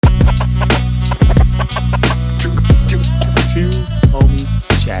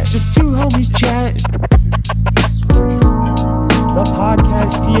Chat. The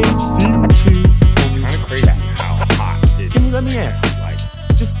podcast THC2. Kind of crazy how hot it is. Can you let me ask you, Like,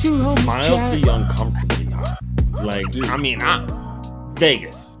 just two homies mildly chat? uncomfortably hot. Like, Dude. I mean,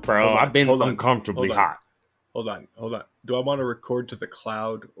 Vegas, bro. Hold on, I've been hold on, uncomfortably hold on. hot. Hold on. Do I want to record to the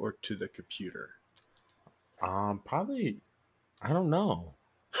cloud or to the computer? Probably, I don't know.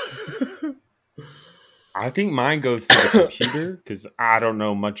 I think mine goes to the computer because I don't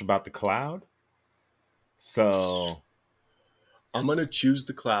know much about the cloud. So, I'm going to choose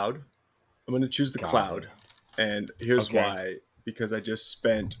the cloud. Got cloud. And here's Okay. why. Because I just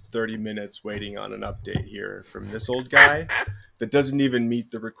spent 30 minutes waiting on an update here from this old guy that doesn't even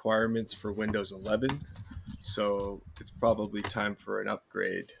meet the requirements for Windows 11. So it's probably time for an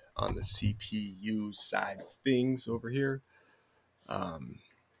upgrade on the CPU side of things over here.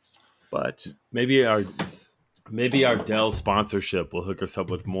 But maybe our Dell sponsorship will hook us up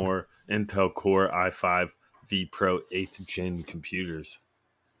with more Intel Core i5 V Pro 8th gen computers.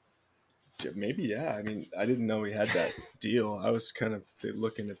 maybe, yeah. I mean, I didn't know we had that deal. I was kind of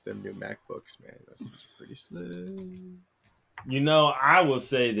looking at them new MacBooks, man. That's pretty slim. You know, I will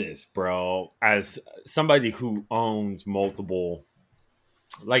say this, bro, as somebody who owns multiple,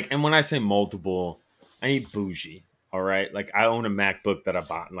 like, and when I say multiple, I ain't bougie, all right? Like, I own a MacBook that I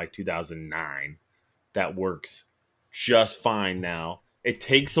bought in like 2009 that works just fine now. It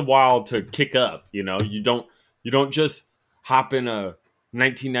takes a while to kick up, you know? You don't just hop in a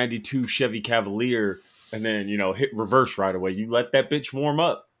 1992 Chevy Cavalier and then, you know, hit reverse right away. You let that bitch warm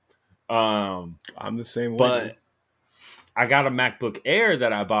up. I'm the same way. But I got a MacBook Air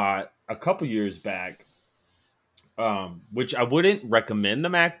that I bought a couple years back, which I wouldn't recommend the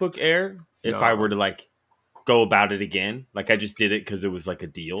MacBook Air if No. I were to like go about it again. Like I just did it because it was like a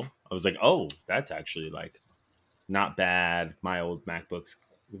deal. I was like, oh, that's actually like not bad. My old MacBooks,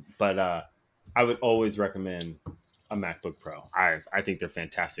 but I would always recommend a MacBook Pro. I think they're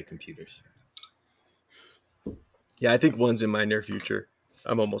fantastic computers. Yeah, I think one's in my near future.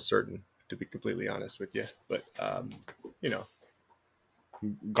 I'm almost certain, to be completely honest with you. But, you know,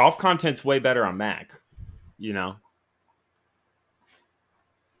 Golf content's way better on Mac. You know,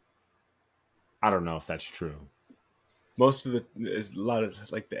 I don't know if that's true. most of a lot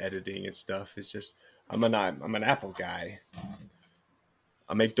of like the editing and stuff is just, I'm an Apple guy.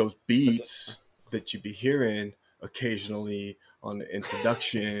 I make those beats that you be hearing occasionally on the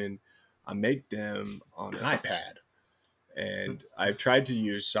introduction. I make them on an iPad. And I've tried to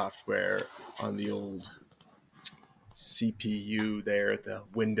use software on the old CPU there, the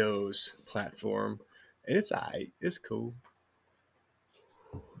Windows platform, and it's it's cool.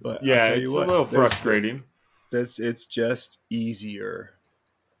 But Yeah, I'll tell you it's what, a little frustrating. It's just easier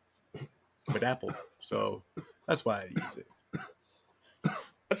with Apple, so that's why I use it.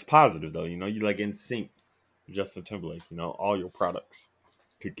 That's positive though, you know. You like in sync with Justin Timberlake, you know, all your products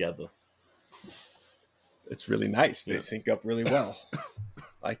together. It's really nice. They Yeah. sync up really well.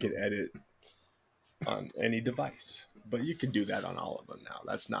 I can edit on any device, but you can do that on all of them now.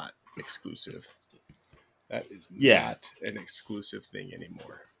 That's not exclusive. That is not an exclusive thing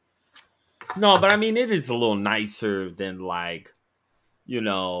anymore. No, but I mean, it is a little nicer than like, you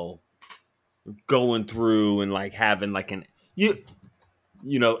know, going through and like having like you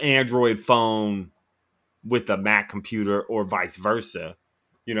know, Android phone with a Mac computer or vice versa.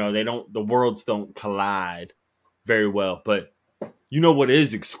 You know, the worlds don't collide very well. But you know what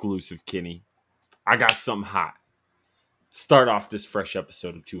is exclusive, Kenny? I got something hot. Start off this fresh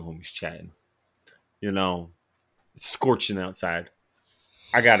episode of Two Homies Chatting. You know, it's scorching outside.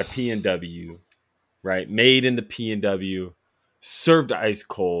 I got a P&W, right? Made in the P&W, served ice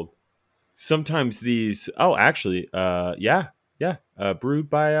cold. Sometimes these, brewed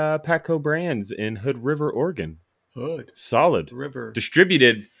by Patco Brands in Hood River, Oregon. Hood Solid. River.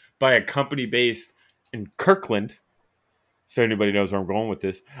 Distributed by a company based in Kirkland. If anybody knows where I'm going with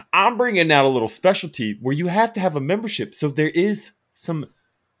this, I'm bringing out a little specialty where you have to have a membership. So there is some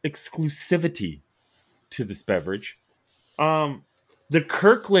exclusivity to this beverage. The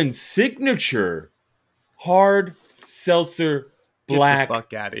Kirkland signature hard seltzer black Get the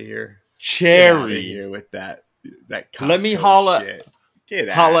fuck out of here. cherry. Get out of here with that Costco Let me holla- shit. Get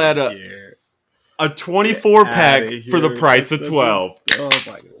holla out at of a- here. A 24 Get pack outta for the here. price of That's 12. Oh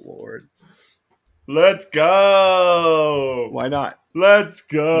my lord. Let's go. Why not? Let's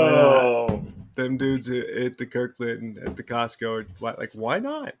go. Them dudes at the Kirkland, at the Costco, why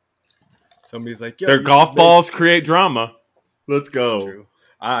not? Somebody's like, yo, Their you golf should balls create drama. Let's That's go. true.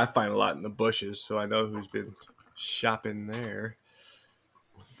 I find a lot in the bushes, so I know who's been shopping there.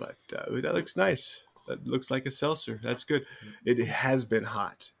 But ooh, that looks nice. That looks like a seltzer. That's good. It has been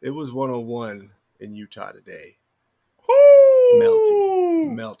hot. It was 101 in Utah today.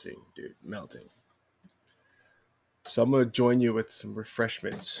 Melting, dude, melting. So I'm gonna join you with some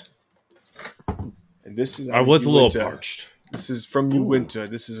refreshments. And this is I was a little parched. This is from Uinta.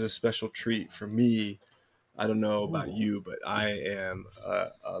 This is a special treat for me. I don't know about you, but I am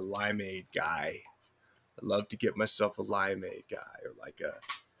a limeade guy. I love to get myself a limeade guy, or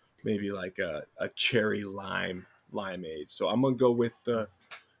maybe a cherry limeade. So I'm gonna go with the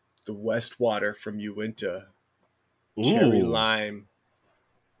Westwater from Uinta. Cherry lime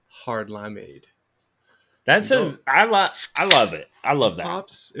hard limeade. That says I love it. I love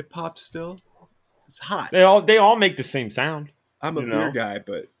that. It pops still. It's hot. They all make the same sound. I'm a beer guy,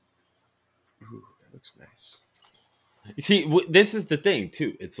 but that looks nice. You see, this is the thing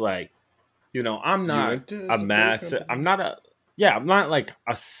too. It's like, I'm not a massive. I'm not like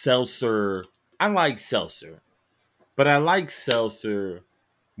a seltzer. I like seltzer, but I like seltzer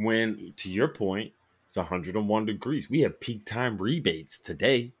when, to your point, it's 101 degrees. We have peak time rebates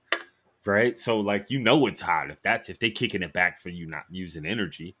today, right? So it's hot if they kicking it back for you not using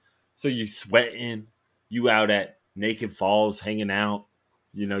energy. So you sweating, you out at Naked Falls hanging out,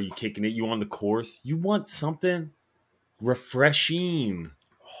 you kicking it, you on the course. You want something refreshing.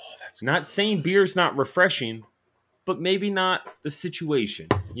 Oh, that's not saying beer's not refreshing, but maybe not the situation,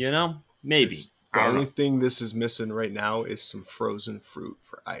 maybe. The only thing this is missing right now is some frozen fruit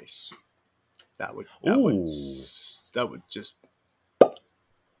for ice. That would just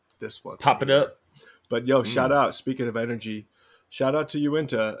this one pop it up. But shout out! Speaking of energy, shout out to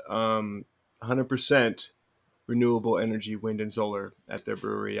Uinta. 100% renewable energy, wind and solar at their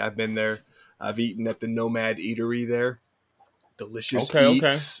brewery. I've been there. I've eaten at the Nomad Eatery there. Delicious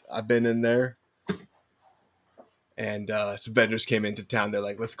eats. Okay. I've been in there. And some vendors came into town. They're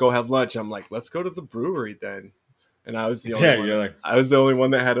like, "Let's go have lunch." I'm like, "Let's go to the brewery then." And I was the only one. I was the only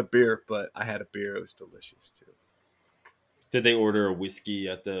one that had a beer, but I had a beer. It was delicious too. Did they order a whiskey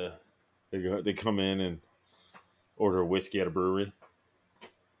at the? They come in and order a whiskey at a brewery.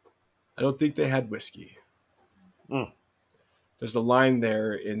 I don't think they had whiskey. There's a line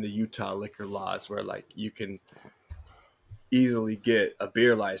there in the Utah liquor laws where you can easily get a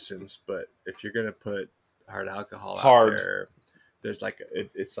beer license, but if you're gonna put hard alcohol out there, there's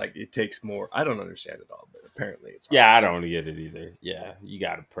it takes more. I don't understand it all, but apparently it's hard. Yeah, I don't get it either. Yeah, you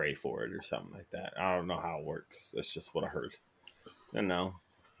got to pray for it or something like that. I don't know how it works. That's just what I heard. You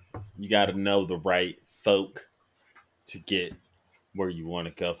got to know the right folk to get where you want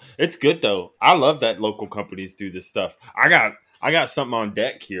to go. It's good though. I love that local companies do this stuff. I got something on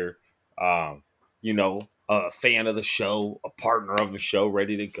deck here. A fan of the show, a partner of the show,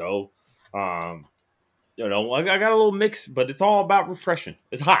 ready to go. I got a little mix, but it's all about refreshing.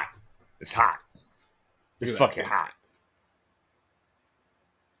 It's hot. It's fucking hot.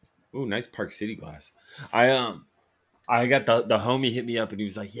 Ooh, nice Park City glass. I got the homie hit me up and he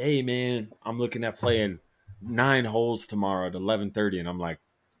was like, "Hey man, I'm looking at playing 9 holes tomorrow at 11:30," and I'm like,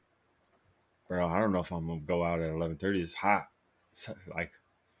 "Bro, I don't know if I'm gonna go out at 11:30. It's hot."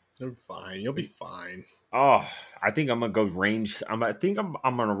 You're fine. You'll be fine. Oh, I think I'm gonna go range. I think I'm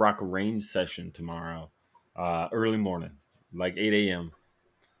gonna rock a range session tomorrow. Early morning, 8 a.m.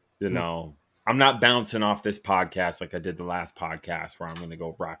 I'm not bouncing off this podcast like I did the last podcast where I'm going to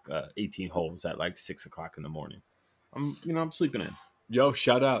go rock 18 holes at 6 o'clock in the morning. I'm sleeping in. Yo,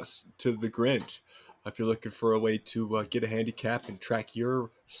 shout outs to the Grint. If you're looking for a way to get a handicap and track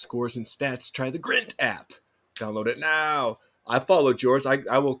your scores and stats, try the Grint app. Download it now. I followed yours.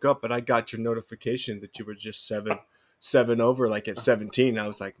 I woke up and I got your notification that you were just seven over, at 17. I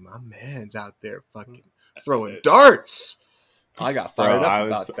was like, my man's out there fucking throwing darts. I got fired up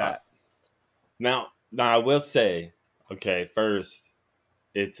about that. Now I will say, okay, first,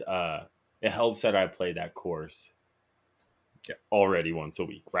 it helps that I play that course already once a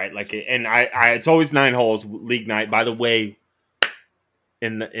week, right? And it's always 9 holes league night. By the way,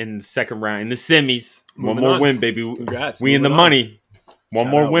 in the second round, in the semis, one more win, baby. Congrats. We in the money. One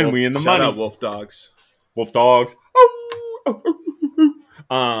more win, we in the money. Shout out Wolf Dogs. Wolf Dogs.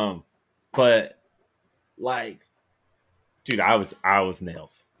 But dude, I was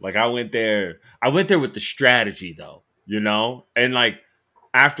nails. I went there with the strategy though, and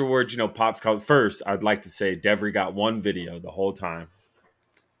afterwards, Pops called. First, I'd like to say Devery got one video the whole time.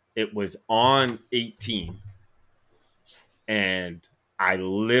 It was on 18 and I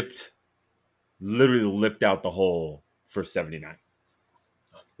literally lipped out the hole for 79.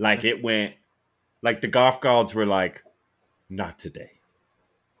 It went, the golf gods were like, not today.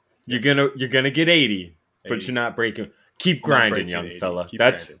 You're gonna get 80, but you're not breaking. Keep Not grinding, breaking young 80. fella. Keep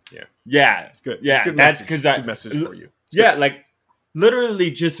That's grinding. Yeah, yeah, it's good. yeah. It's good That's message. because Good message for you. It's yeah, good. like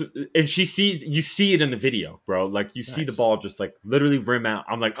literally just, and you see it in the video, bro. Like you see the Nice. ball just like literally rim out.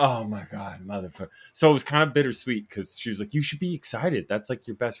 I'm like, oh my god, motherfucker. So it was kind of bittersweet because she was like, you should be excited. That's like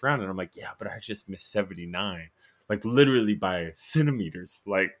your best round, and I'm like, yeah, but I just missed 79, like literally by centimeters,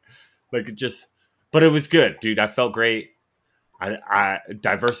 like it just. But it was good, dude. I felt great. I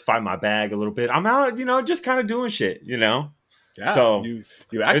diversified my bag a little bit. I'm out, just kind of doing shit, Yeah, So you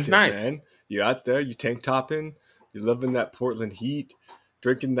active, nice. man. You out there, you tank topping, you living that Portland heat,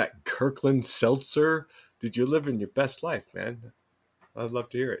 drinking that Kirkland seltzer. Dude, you're living your best life, man. I'd love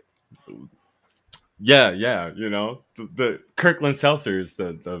to hear it. Yeah, the Kirkland Seltzer is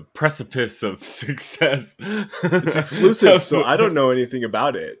the precipice of success. It's exclusive, so I don't know anything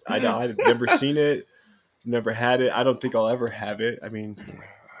about it. I've never seen it, never had it. I don't think I'll ever have it. I mean,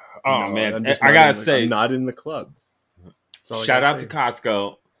 Oh man, just I not gotta in the- say, I'm not in the club. That's all I shout gotta out to say.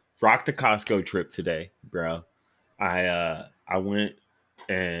 Costco. Rock the Costco trip today, bro. I went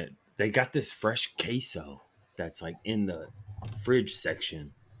and they got this fresh queso that's like in the fridge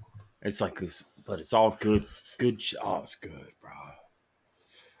section. It's like this, but it's all good. Oh, it's good, bro.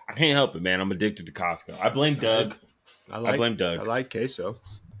 I can't help it, man. I'm addicted to Costco. I blame Doug. I blame Doug. I like queso.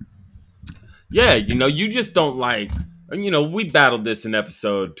 Yeah, you just don't like. We battled this in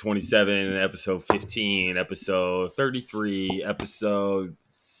episode 27, episode 15, episode 33, episode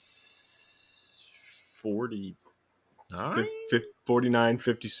 49. 49,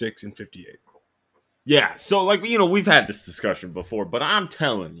 56, and 58. Yeah, so we've had this discussion before, but I'm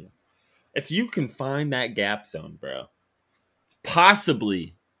telling you, if you can find that gap zone, bro,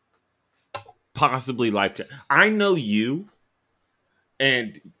 possibly life. I know you,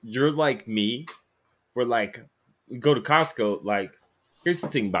 and you're like me. We're like, we go to Costco. Like, here's the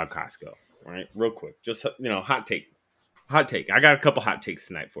thing about Costco, right? Real quick, just hot take. I got a couple hot takes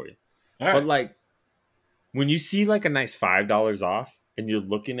tonight for you. All right. But like, when you see like a nice $5 off, and you're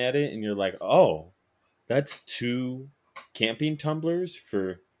looking at it, and you're like, oh, that's 2 camping tumblers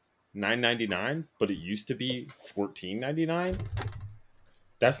for $9.99, but it used to be $14.99.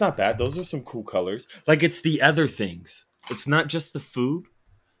 That's not bad. Those are some cool colors. Like, it's the other things. It's not just the food,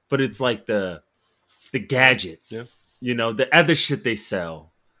 but it's like the gadgets. Yeah. The other shit they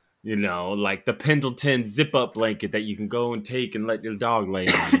sell. Like the Pendleton zip up blanket that you can go and take and let your dog lay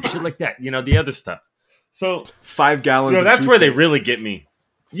on. And shit like that. The other stuff. So 5 gallons. Of that's where they toothpaste. really get me.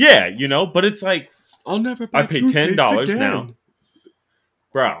 Yeah, but it's like, I'll never buy I pay toothpaste $10 again. now.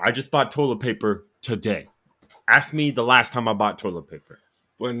 Bro, I just bought toilet paper today. Ask me the last time I bought toilet paper.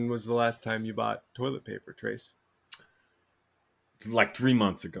 When was the last time you bought toilet paper, Trace? Like 3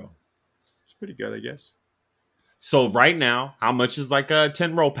 months ago. It's pretty good, I guess. So right now, how much is like a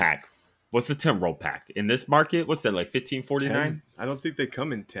 10 roll pack? What's a 10 roll pack? In this market, what's that, like $15.49? 10? I don't think they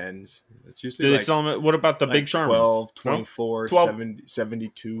come in 10s. It's usually Do they like, sell them? What about the like big Charmans? 12, No? 24, 12. 70,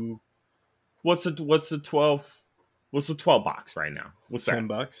 72. What's the 12? What's the 12 box right now? What's that?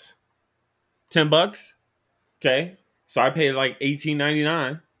 $10. $10? Okay. So I pay like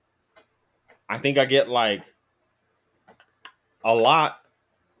 $18.99. I think I get like a lot.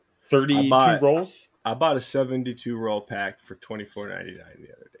 32 rolls. I bought a 72 roll pack for $24.99 the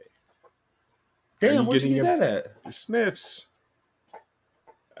other day. Damn, where'd you get that at? The Smiths.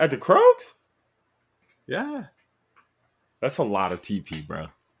 At the Crocs? Yeah. That's a lot of TP, bro.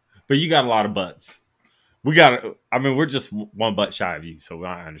 But you got a lot of butts. We're just one butt shy of you, so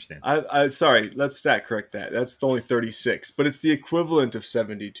I understand. I sorry, let's stat correct that. That's only 36, but it's the equivalent of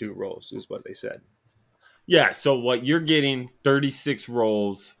 72 rolls, is what they said. Yeah, so what you're getting 36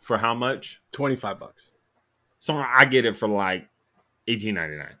 rolls for how much? $25. So I get it for like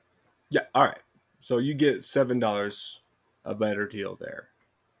 $18.99. Yeah, all right. So you get $7 a better deal there.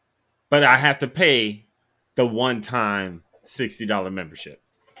 But I have to pay the one-time $60 membership.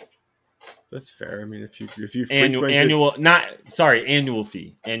 That's fair. I mean, if you frequent annual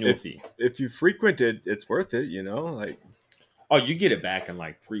fee. If you frequent it, it's worth it, like. Oh, you get it back in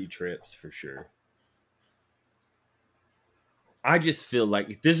like 3 trips for sure. I just feel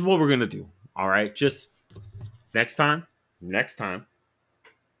like this is what we're gonna do. All right, just next time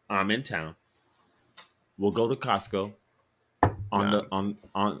I'm in town, we'll go to Costco.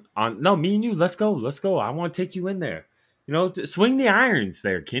 No, me and you, let's go. I want to take you in there. Swing the irons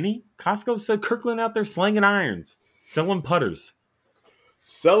there, Kenny. Costco said Kirkland out there slinging irons, selling putters.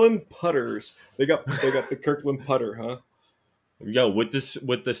 Selling putters. They got the Kirkland putter, huh? Yo, with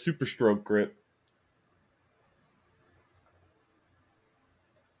the Super Stroke grip.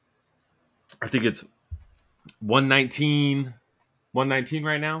 I think it's 119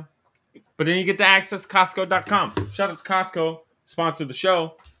 right now. But then you get to access Costco.com. Shout out to Costco. Sponsor the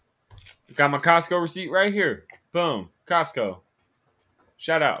show. Got my Costco receipt right here. Boom. Costco.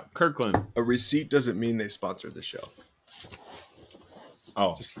 Shout out. Kirkland. A receipt doesn't mean they sponsor the show.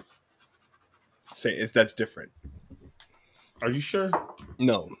 Oh. Just say that's different. Are you sure?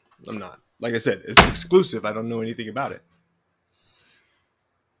 No, I'm not. Like I said, it's exclusive. I don't know anything about it.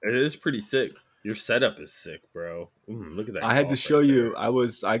 It is pretty sick. Your setup is sick, bro. Look at that. I had to golf show right you.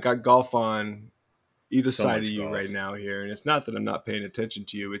 there. I got golf on either So side much of you golf. right now here, and it's not that I'm not paying attention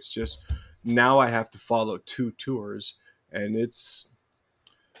to you. It's just now I have to follow 2 tours, and it's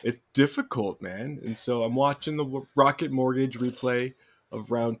difficult, man. And so I'm watching the Rocket Mortgage replay of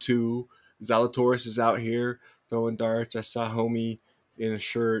round 2. Zalatoris is out here throwing darts. I saw homie in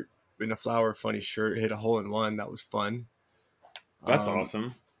a flower funny shirt, hit a hole in one. That was fun. That's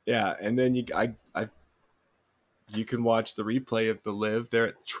awesome. Yeah, and then you can watch the replay of the Live there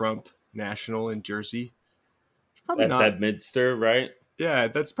at Trump National in Jersey. It's probably At not. Bedminster, right? Yeah,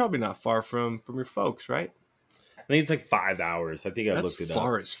 that's probably not far from your folks, right? I think it's like 5 hours. I think I That's looked it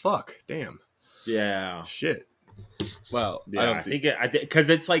far up. as fuck. Damn. Yeah. Shit. Well, I Yeah, don't I think. think because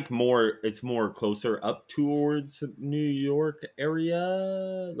it's like it's more closer up towards New York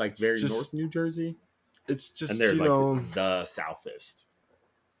area, like very just- north New Jersey, It's and just they're you like know, the southest.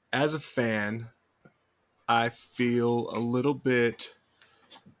 as a fan, I feel a little bit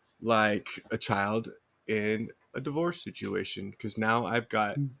like a child in a divorce situation because now I've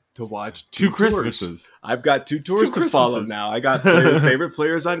got to watch two tours. Christmases. I've got 2 tours two to follow Christmases. now. I got favorite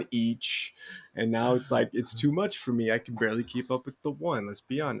players on each, and now it's like it's too much for me. I can barely keep up with the one. Let's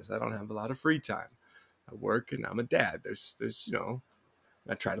be honest. I don't have a lot of free time. I work and I'm a dad. There's you know,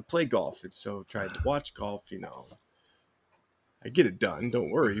 I try to play golf, and so trying to watch golf. You know, I get it done. Don't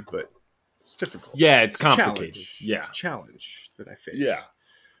worry, but it's difficult. Yeah, it's a complicated. challenge. Yeah. It's a challenge that I face. Yeah.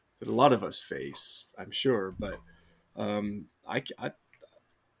 That a lot of us face, I'm sure. But I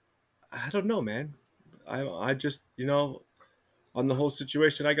don't know, man. I just, you know, on the whole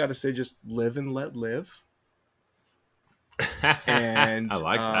situation, I got to say, just live and let live. And I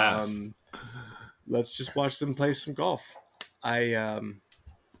like that. let's just watch them play some golf.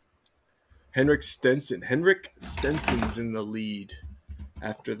 Henrik Stenson's in the lead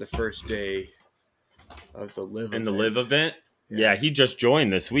after the first day of the live In event. the live event. Yeah, he just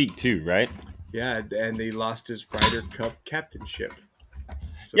joined this week too, right? Yeah, and they lost his Ryder Cup captainship.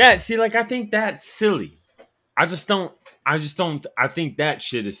 So, Yeah, see, like I think that's silly. I think that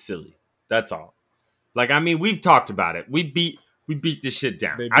shit is silly. That's all. Like, I mean, we've talked about it. We beat this shit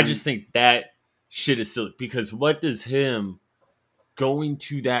down. Maybe- I just think that shit is silly because what does him going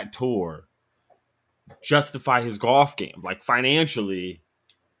to that tour justify his golf game? Like financially,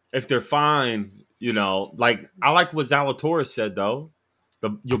 if they're fine, you know, like I like what Zalatoris said though.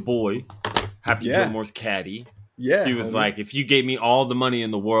 Your boy, Happy Yeah. Gilmore's caddy. yeah, He was homie. like, if you gave me all the money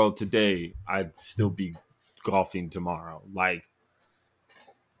in the world today, I'd still be golfing tomorrow. Like,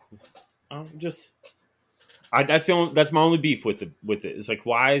 that's my only beef with it. It's like,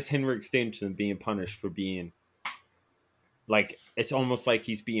 why is Henrik Stenson being punished for being like? It's almost like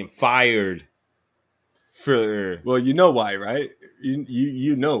he's being fired for Well, you know why, right?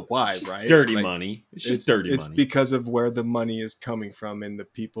 You know why, right? dirty Like, money. It's just dirty It's money. because of where the money is coming from and the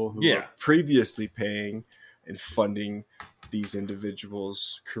people who Yeah. are previously paying and funding these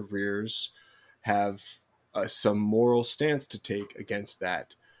individuals' careers have some moral stance to take against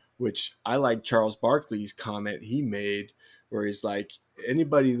that, which I like Charles Barkley's comment he made where he's like,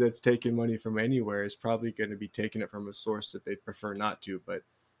 anybody that's taking money from anywhere is probably going to be taking it from a source that they'd prefer not to, but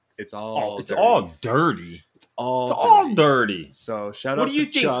it's all it's dirty. all dirty. It's all It's all dirty. dirty. So shout What out do you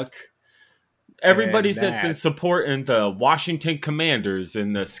to think? Chuck. Everybody's And that's been that- supporting the Washington Commanders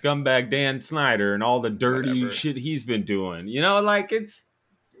and the scumbag Dan Snyder and all the dirty Whatever. shit he's been doing. You know, like it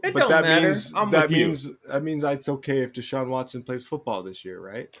But don't that matter. means I'm that with you. means it's okay if Deshaun Watson plays football this year,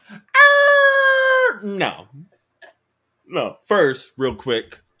 right? No. First, real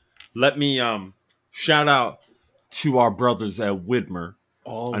quick, let me shout out to our brothers at Widmer.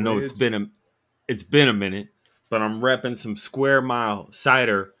 Oh, I know it's been a minute, but I'm repping some Square Mile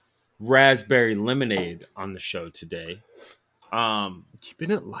cider raspberry lemonade on the show today.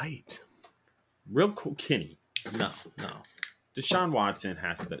 keeping it light. Real cool, Kenny. No. Deshaun Watson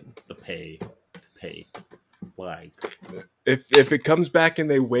has to pay. Like, If it comes back and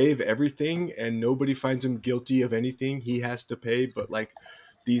they waive everything and nobody finds him guilty of anything, he has to pay. But like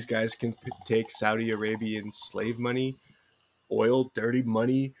these guys can take Saudi Arabian slave money, oil, dirty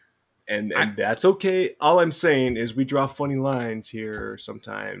money, and that's okay. All I'm saying is we draw funny lines here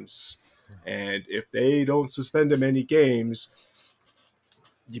sometimes, and if they don't suspend him any games,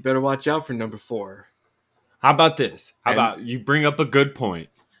 You better watch out for number 4. How about this? How And- about you bring up a good point?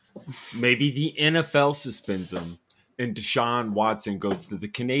 Maybe the NFL suspends him and Deshaun Watson goes to the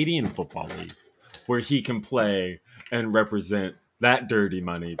Canadian Football League where he can play and represent that dirty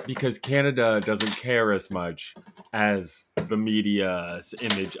money because Canada doesn't care as much as the media's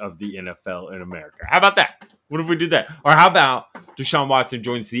image of the NFL in America. How about that? What if we do that? Or how about Deshaun Watson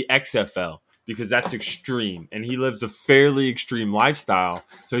joins the XFL because that's extreme and he lives a fairly extreme lifestyle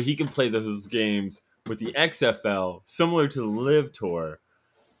so he can play those games with the XFL similar to the Live Tour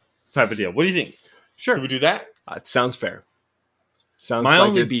type of deal. What do you think? Sure. Can we do that? It sounds fair. Sounds My like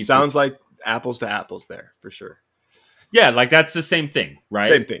only it beef sounds is- like apples to apples there for sure. Yeah, like that's the same thing, right?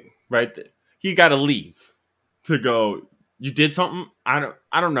 Same thing. Right? He got to leave to go. You did something. I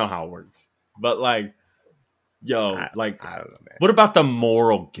don't know how it works, but like, yo, I don't know, man. what about the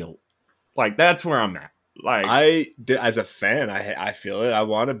moral guilt? Like that's where I'm at. Like, As a fan, I feel it. I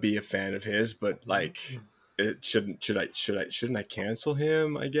want to be a fan of his, but like, it shouldn't I cancel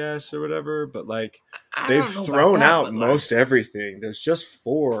him? I guess or whatever. But like, I they've don't know about thrown that, out but, like, most everything. There's just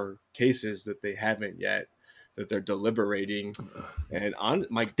 4 cases that they haven't yet that they're deliberating, and on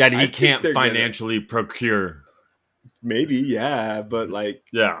my that I he think can't they're gonna- financially procure. maybe, yeah, but like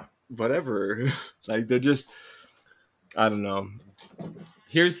Yeah. whatever. Like they're just, I don't know.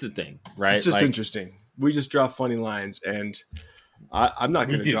 Here's the thing, right? It's just Like, interesting. We just draw funny lines, and I'm not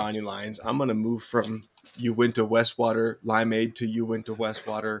We going to do. draw any lines. I'm going to move from you went to Westwater Limeade to you went to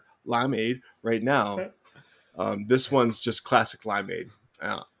Westwater Limeade right now. This one's just classic Limeade,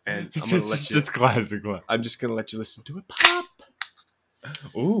 and I'm going to let you. just classic one. I'm just going to let you listen to it pop.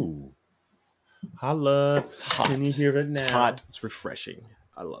 Ooh. Holla. It's hot. Can you hear it now? It's hot. It's refreshing.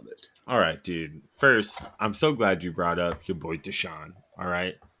 I love it. All right, dude. First, I'm so glad you brought up your boy Deshaun. All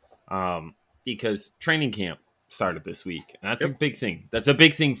right, because training camp started this week, and that's a big thing. That's a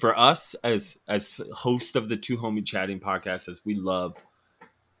big thing for us as host of the Two Homie Chatting podcast. As we love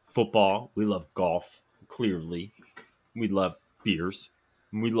football, we love golf. Clearly, we love beers.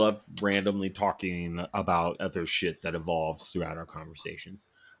 And we love randomly talking about other shit that evolves throughout our conversations.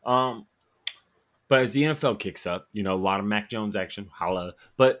 But as the NFL kicks up, a lot of Mac Jones action, holla.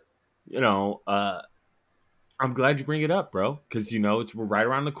 But, I'm glad you bring it up, bro. Because, we're right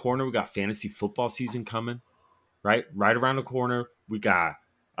around the corner. We got fantasy football season coming, right? Right around the corner. We got,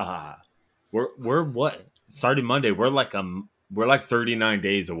 we're what? Starting Monday. We're like 39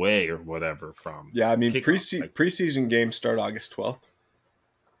 days away or whatever from. Yeah, I mean, kickoff. preseason games start August 12th.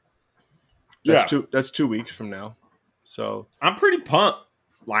 Yeah. That's 2 weeks from now. So I'm pretty pumped.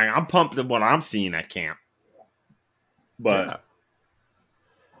 Like, I'm pumped at what I'm seeing at camp. But yeah.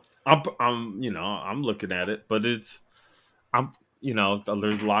 I'm looking at it, but there's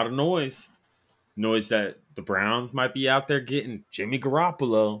a lot of noise that the Browns might be out there getting Jimmy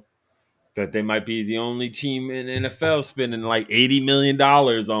Garoppolo, that they might be the only team in NFL spending like $80 million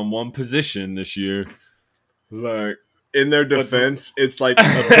on one position this year. Like, In their defense, it's like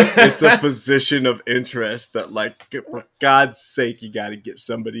it's a position of interest that, like, for God's sake, you got to get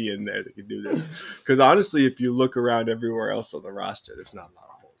somebody in there that can do this. Because honestly, if you look around everywhere else on the roster, there's not a lot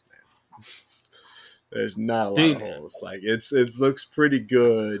of holes, man. There's not a lot of holes. Like it looks pretty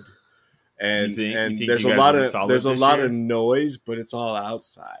good, and You think there's you a guys lot will be of solid there's a this lot year? of noise, but it's all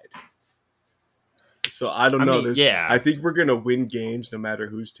outside. So I don't know. mean, yeah. I think we're gonna win games no matter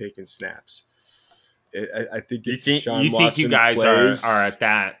who's taking snaps. I think you if think Deshaun you Watson guys plays, are at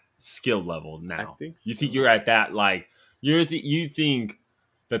that skill level now? I think You so. think you're at that, like, you think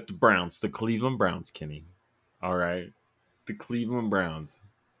that the Cleveland Browns, Kenny, all right, the Cleveland Browns,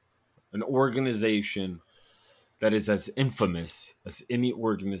 an organization that is as infamous as any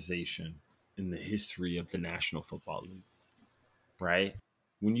organization in the history of the National Football League, right?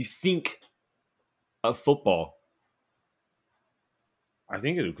 When you think of football, I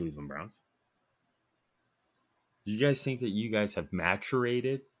think of the Cleveland Browns. Do you guys think that you guys have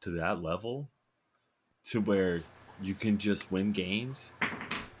maturated to that level to where you can just win games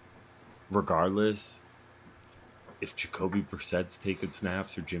regardless if Jacoby Brissett's taking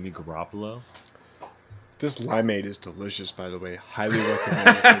snaps or Jimmy Garoppolo? This limeade is delicious, by the way. Highly recommend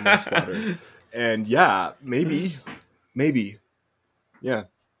it from Westwater. And yeah, maybe, yeah.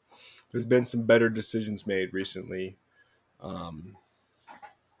 There's been some better decisions made recently.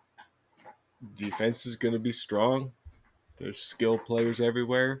 Defense is going to be strong. There's skill players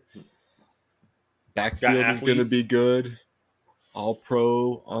everywhere. Backfield is going to athletes. be good. All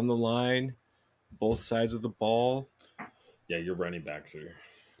pro on the line. Both sides of the ball. Yeah, your running backs are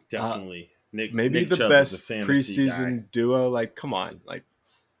definitely Maybe Nick the Chubb is a best fantasy preseason guy. duo. Like, come on. Like,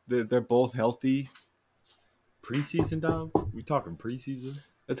 they're both healthy. Preseason, Dom? We talking preseason?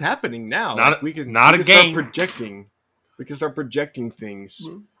 It's happening now. Not Like, we can a game. start projecting. We can start projecting things.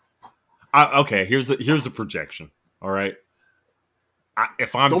 Okay, here's a projection. All right,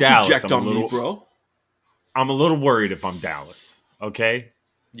 if I'm Don't Dallas, project I'm on me, bro. I'm a little worried if I'm Dallas. Okay,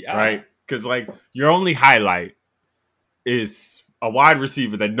 Yeah. right? Because like your only highlight is a wide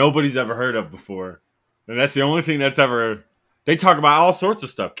receiver that nobody's ever heard of before, and that's the only thing that's ever. They talk about all sorts of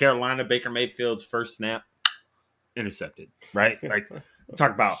stuff. Carolina, Baker Mayfield's first snap, intercepted. Right? Like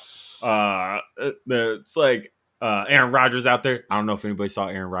talk about it's like Aaron Rodgers out there. I don't know if anybody saw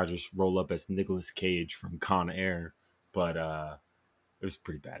Aaron Rodgers roll up as Nicolas Cage from Con Air, but it was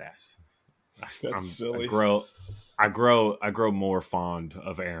pretty badass. That's silly. I grow more fond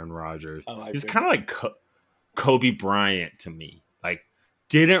of Aaron Rodgers. He's it. kind of like Kobe Bryant to me. Like,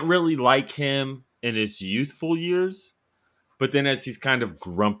 didn't really like him in his youthful years, but then as he's kind of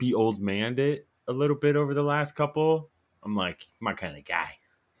grumpy old manned it a little bit over the last couple, I'm like, my kind of guy.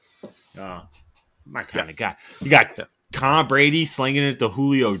 My kind of guy. You got Tom Brady slinging it to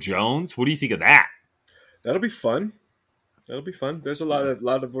Julio Jones. What do you think of that? That'll be fun. There's a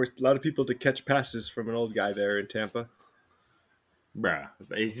lot of people to catch passes from an old guy there in Tampa. Bruh,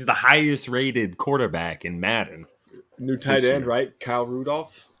 he's the highest rated quarterback in Madden. New tight end, right? Kyle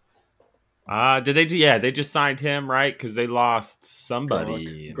Rudolph. Did they? Yeah, they just signed him, right? Because they lost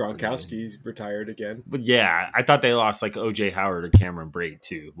somebody. Gronkowski's retired again. But yeah, I thought they lost like OJ Howard or Cameron Brate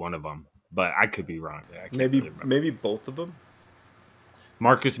too, one of them. But I could be wrong. Maybe both of them.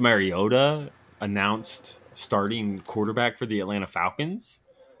 Marcus Mariota announced starting quarterback for the Atlanta Falcons.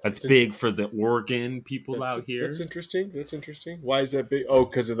 That's big for the Oregon people out here. That's interesting. Why is that big? Oh,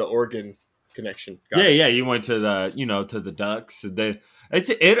 because of the Oregon connection. Yeah. You went to the Ducks. Man,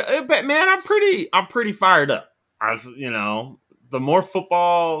 I'm pretty fired up. The more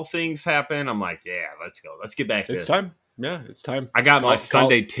football things happen, I'm like, yeah, let's go. Let's get back. It's time. Yeah, it's time. I got my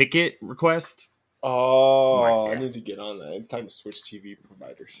Sunday ticket request. Oh, I need to get on that. It's time to switch TV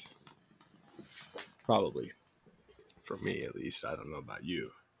providers. Probably. For me, at least. I don't know about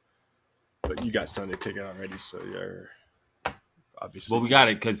you. But you got Sunday ticket already, so you're obviously. Well, we got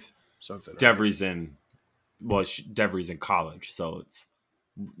it because Devery's right? Devery's in college, so it's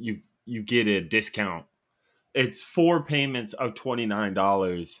you get a discount. It's 4 payments of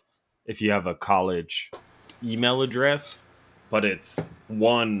 $29 if you have a college email address, but it's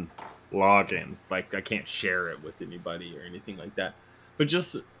one login. Like I can't share it with anybody or anything like that. But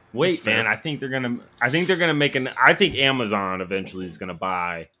just wait, man. I think they're gonna make I think Amazon eventually is gonna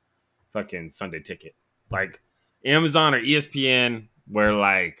buy fucking Sunday ticket. Like Amazon or ESPN, where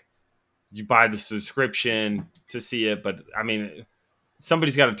like you buy the subscription to see it, but I mean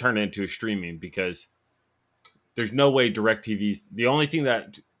somebody's got to turn it into a streaming because there's no way DirecTV's the only thing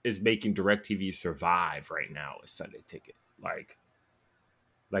that is making DirecTV survive right now is Sunday ticket. I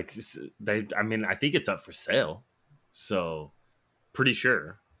think it's up for sale. So pretty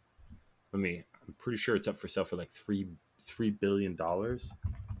sure. I'm pretty sure it's up for sale for like $3 billion.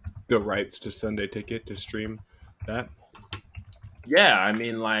 The rights to Sunday ticket to stream that. Yeah, I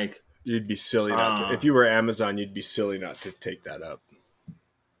mean, like you'd be silly not to. If you were Amazon, you'd be silly not to take that up.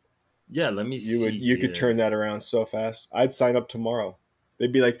 Yeah, let me see. You could turn that around so fast. I'd sign up tomorrow.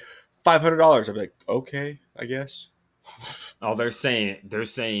 They'd be like $500. I'd be like, okay, I guess. Oh, they're saying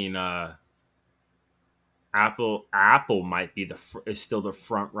Apple might be is still the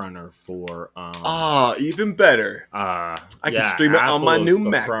front runner for even better. I can stream it on my new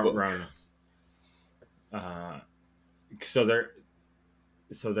MacBook. So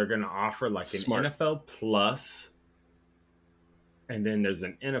they're going to offer like an NFL Plus, and then there's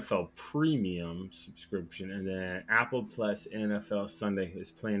an NFL Premium subscription, and then Apple Plus NFL Sunday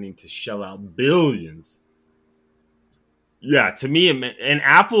is planning to shell out billions. Yeah, to me, and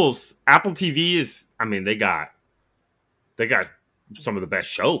Apple TV is. I mean, they got some of the best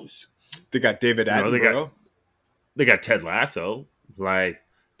shows. They got David Attenborough. They got Ted Lasso. Like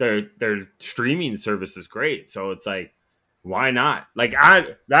their streaming service is great. So it's like, why not? Like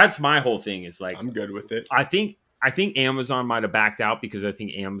that's my whole thing. Is like I'm good with it. I think Amazon might have backed out because I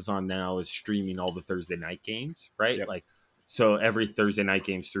think Amazon now is streaming all the Thursday night games, right? Yep. Like so every Thursday night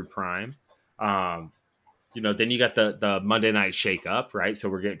games through Prime. Then you got the Monday night shake up, right? So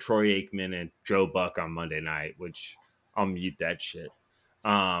we're getting Troy Aikman and Joe Buck on Monday night, which I'll mute that shit.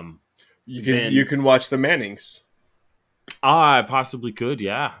 You can watch the Mannings. I possibly could,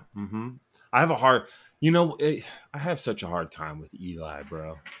 yeah. Mm-hmm. I have such a hard time with Eli,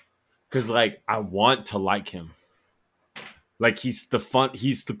 bro. Because like I want to like him. Like he's the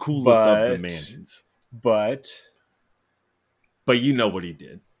coolest of the Mannings. But you know what he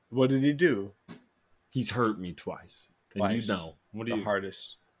did. What did he do? He's hurt me twice. And you know. What do The you?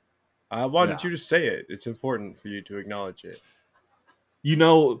 hardest. I wanted Yeah. you to say it. It's important for you to acknowledge it. You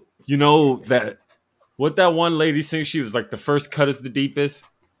know that what that one lady sings. She was like, the first cut is the deepest.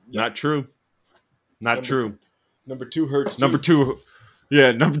 Yep. Not true. Not Number- true. Number 2 hurts. Number too. 2,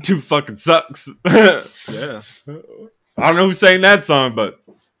 yeah, number 2 fucking sucks. I Yeah. don't know who sang that song, but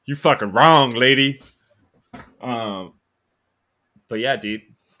you fucking wrong, lady. But yeah, dude,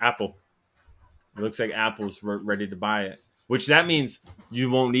 Apple. It looks like Apple's ready to buy it, which that means you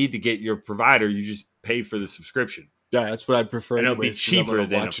won't need to get your provider. You just pay for the subscription, Yeah, that's what I'd prefer. and it'll be anyways, 'cause I'm cheaper gonna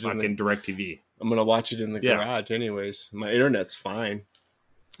than a watch it in fucking DirecTV. I'm gonna watch it in the Yeah. garage, anyways. My internet's fine.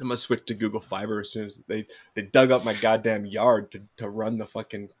 I'm gonna switch to Google Fiber as soon as they dug up my goddamn yard to run the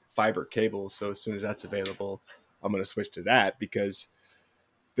fucking fiber cable. So as soon as that's available, I'm gonna switch to that because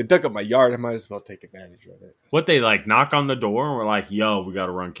they dug up my yard. I might as well take advantage of it. What, they like knock on the door and we're like, "Yo, we got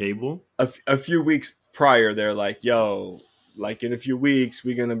to run cable." A few weeks prior, they're like, "Yo, like in a few weeks,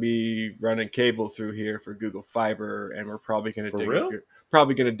 we're gonna be running cable through here for Google Fiber, and we're probably gonna For dig real?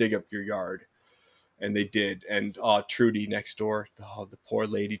 up your yard." And they did. And Trudy next door, the poor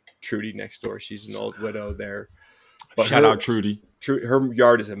lady Trudy next door, she's an old widow there. But Shout out Trudy. her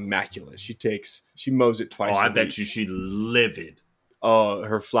yard is immaculate. She mows it twice. Oh, I a bet week. you she livid.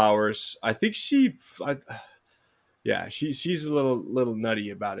 Her flowers. I think she's a little nutty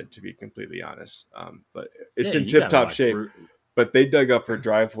about it, to be completely honest. But it's Yeah, in you tip gotta, top like, shape. But they dug up her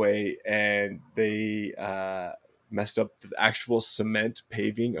driveway and they messed up the actual cement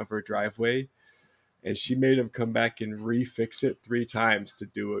paving of her driveway. And she made him come back and refix it 3 times to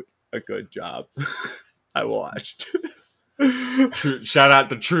do a good job. I watched. Shout out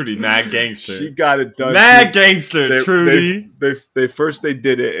to Trudy, mad gangster. She got it done. Mad gangster, Trudy. They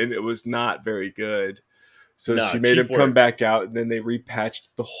did it and it was not very good. So No, she made him cheap come work. back out and then they repatched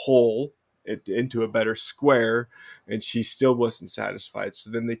the hole into a better square, and she still wasn't satisfied.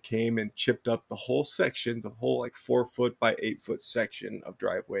 So then they came and chipped up the whole section, the whole like 4 foot by 8 foot section of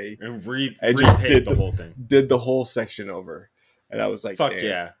driveway, And And just repaved did the whole thing. did the whole section over. And I was like, Fuck damn.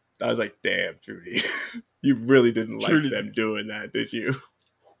 yeah. I was like, damn, Trudy, you really didn't like Trudy's- them doing that, did you?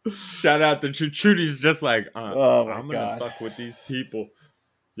 Shout out to Trudy's just like, Oh my I'm gonna God. fuck with these people.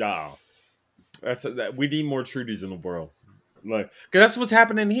 Y'all. That we need more Trudys in the world. Like, cause that's what's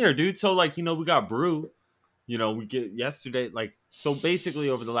happening here, dude. So like, we got Brew. We get yesterday, like, so basically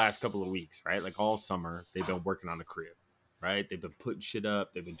over the last couple of weeks, right? Like all summer, they've been working on the crib, right? They've been putting shit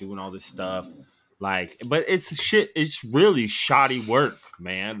up, they've been doing all this stuff. Like, but it's really shoddy work,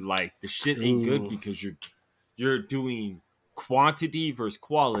 man. Like the shit ain't good Ooh. because you're doing quantity versus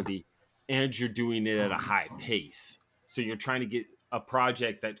quality, and you're doing it at a high pace. So you're trying to get a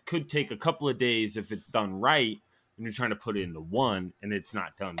project that could take a couple of days if it's done right, and you're trying to put it into one, and it's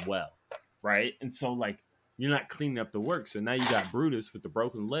not done well, right? And so like you're not cleaning up the work. So now you got Brutus with the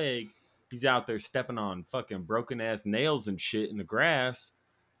broken leg. He's out there stepping on fucking broken ass nails and shit in the grass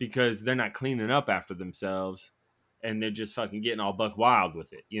because they're not cleaning up after themselves, and they're just fucking getting all buck wild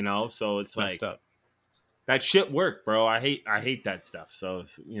with it, So it's like Messed up. that shit work, bro. I hate that stuff. So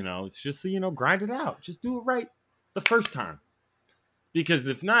it's just grind it out. Just do it right the first time. Because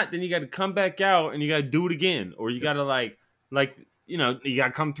if not, then you got to come back out and you got to do it again, or you got to you got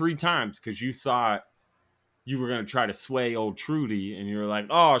to come 3 times because you thought you were gonna try to sway old Trudy, and you're like,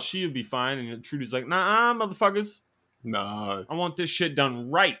 "Oh, she'll be fine," and Trudy's like, "Nah, motherfuckers, Nah, I want this shit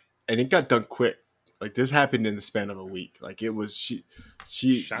done right." and it got done quick. Like this happened in the span of a week. Like it was she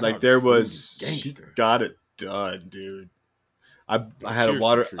Shout like out there Trudy, was she gangster. got it done, dude. I had a Cheers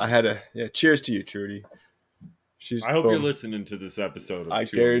water. to Trudy. I had a cheers to you, Trudy. She's. I hope boom. you're listening to this episode. Of I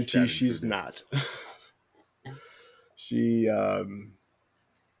Two Homies guarantee Chatting she's Trudy. not. She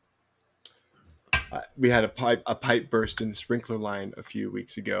we had a pipe burst in the sprinkler line a few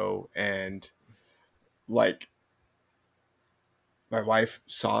weeks ago, and like my wife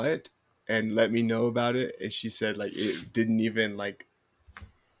saw it and let me know about it, and she said like it didn't even like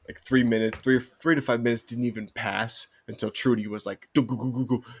 3 minutes, 3 to 5 minutes didn't even pass until Trudy was like,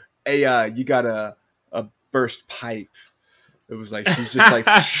 "Hey, you got a burst pipe." It was like she's just like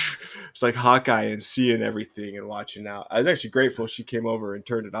it's like Hawkeye and seeing everything and watching out. I was actually grateful she came over and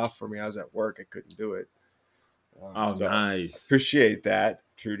turned it off for me. I was at work, I couldn't do it. Oh, So nice appreciate that,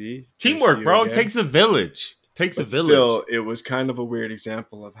 Trudy. Cheers to teamwork, you bro. It again. takes a village. Takes a But village. still, it was kind of a weird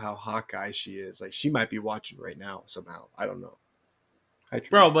example of how Hawkeye she is. Like she might be watching right now somehow. I don't know. Hi, Trudy.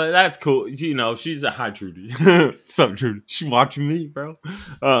 Bro, but that's cool. She's a high Trudy. Sup, Trudy? She watching me, bro.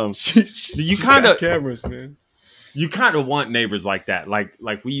 You She's got kinda- cameras, man. You kind of want neighbors like that. Like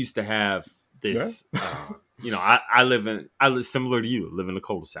we used to have this. I live similar to you. Live in a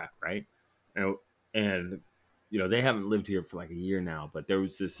cul-de-sac, right? And they haven't lived here for like a year now, but there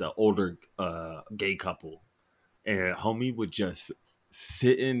was this older gay couple, and homie would just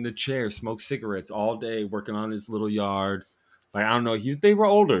sit in the chair, smoke cigarettes all day, working on his little yard. Like, I don't know, they were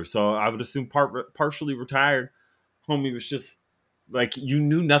older, so I would assume partially retired. Homie was just like, you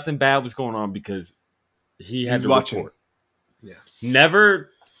knew nothing bad was going on because he had to report. Yeah,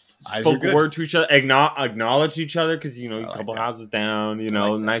 never Eyes are spoke a good. word to each other, acknowledged each other because a like couple that. houses down, I like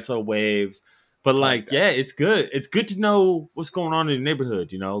that. nice little waves. But like that. yeah, it's good. It's good to know what's going on in the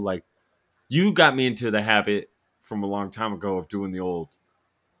neighborhood. Like you got me into the habit from a long time ago of doing the old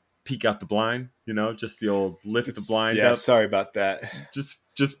peek out the blind. Just the old lift the blind up. Sorry about that.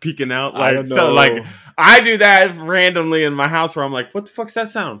 Just peeking out. I Like don't know. so, like I do that randomly in my house where I'm like, what the fuck's that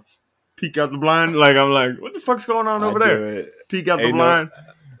sound? Peek out the blind. Like I'm like, what the fuck's going on over there? It. Peek out the Ain't blind.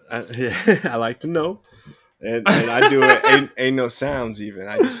 I like to know, and I do it. Ain't no sounds even.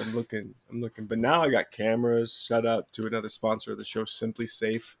 I'm looking. But now I got cameras. Shout out to another sponsor of the show, Simply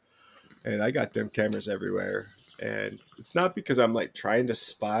Safe, and I got them cameras everywhere. And it's not because I'm like trying to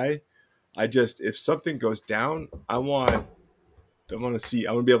spy. If something goes down, I want to see.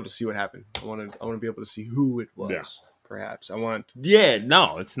 I want to be able to see what happened. I want to be able to see who it was. Yeah. Perhaps I want. Yeah,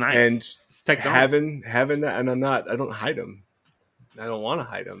 no, it's nice. And it's technology. having that, and I don't hide them. I don't want to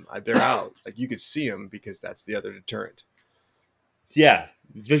hide them. They're out. Like you could see them because that's the other deterrent. Yeah,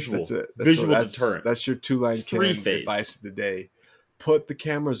 visual. That's it. Visual deterrent. That's your 2-line Three-phase advice of the day. Put the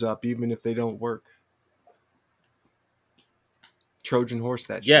cameras up even if they don't work. Trojan horse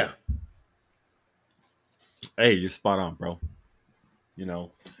that shit. Yeah. Hey, you're spot on, bro. You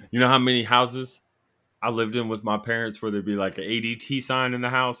know how many houses I lived in with my parents where there'd be like an ADT sign in the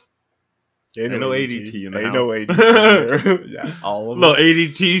house? Ain't no ADT in the Ain't house. no ADT. Yeah, all of them. Little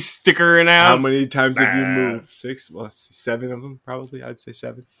ADT sticker in the house. How many times have you Bah. moved? 6? Well, 7 of them probably. I'd say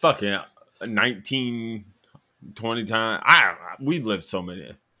 7. Fucking 19, 20 times. We lived so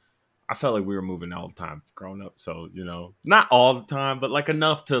many. I felt like we were moving all the time growing up. So, not all the time, but like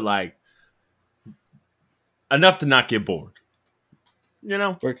enough to not get bored.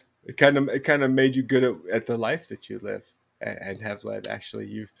 Worked. It kind of made you good at the life that you live and have led. Actually,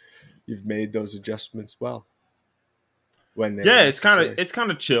 you've made those adjustments well. When they it's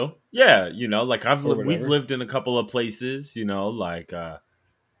kind of chill. Yeah, like we've whatever. lived in a couple of places,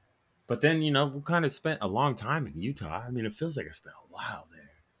 but then we kind of spent a long time in Utah. I mean, it feels like I spent a while there.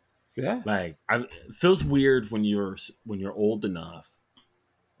 Yeah. Like it feels weird when you're old enough,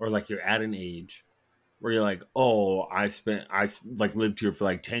 or like you're at an age where you're like, oh, I lived here for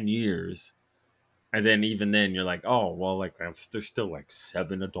like 10 years. And then even then you're like, oh, well, like there's still like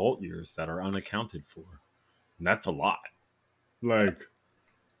 7 adult years that are unaccounted for. And that's a lot. Like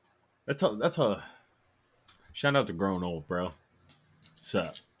that's a shout out to growing old, bro.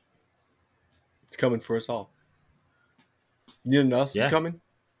 So It's coming for us all. You know what else is coming?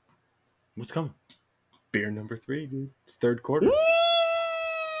 What's coming? Beer number 3, dude. It's third quarter. Woo!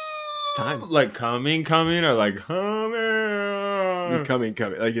 It's time. Like coming, or like coming. Coming.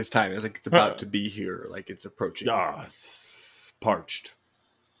 Like it's time. It's like it's about to be here. Like it's approaching. Ah, it's parched.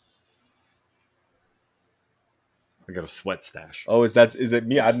 I got a sweat stash. Oh, is it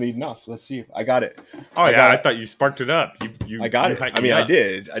me? I need enough. Let's see. I got it. I thought you sparked it up. You I got it. I mean, I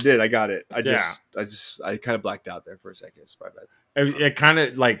did. I got it. I kind of blacked out there for a second. It's my bad. It kind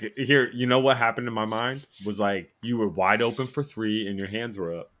of like here. You know what happened in my mind was like you were wide open for 3 and your hands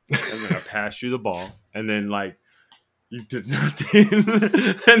were up, and then I passed you the ball, and then like you did nothing,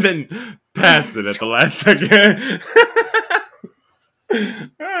 and then passed it at the last second.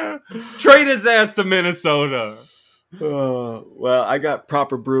 Trade his ass to Minnesota. Well, I got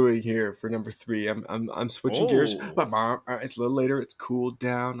Proper Brewing here for number 3. I'm switching gears. It's a little later. It's cooled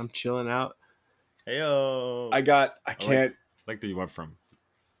down. I'm chilling out. Heyo. I can't. Like that you went from.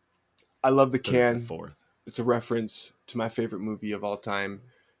 I love the can. 4th. It's a reference to my favorite movie of all time.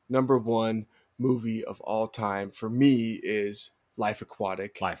 Number 1 movie of all time for me is Life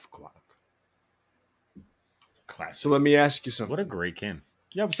Aquatic. Life Aquatic. Classic. So let me ask you something. What a great can.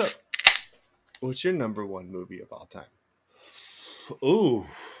 Yeah, what's up? What's your number 1 movie of all time? Ooh.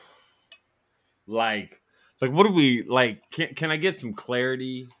 Like what do we like? Can I get some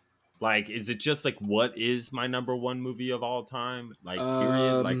clarity? Like, is it just like what is my number 1 movie of all time? Like,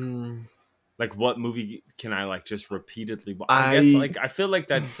 period. Like what movie can I like just repeatedly? I guess like I feel like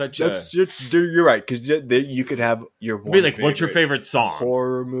that's such you're right, because you could have your one. Be like, what's your favorite song?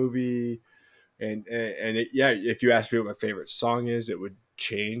 Horror movie, and if you ask me what my favorite song is, it would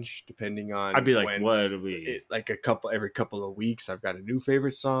change depending on. I'd be like, what do we? Like every couple of weeks, I've got a new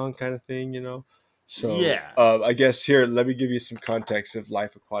favorite song, kind of thing, So yeah, I guess here let me give you some context of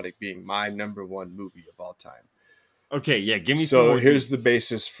Life Aquatic being my number 1 movie of all time. Okay, yeah, give me some So more here's the deets.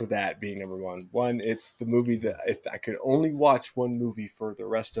 basis for that being number one. One, it's the movie that if I could only watch one movie for the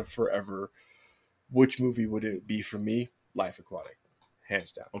rest of forever, which movie would it be for me? Life Aquatic,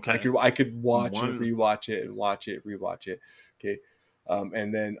 hands down. Okay. I could watch and One. rewatch it and watch it, rewatch it. Okay,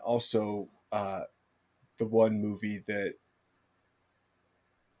 and then also the one movie that.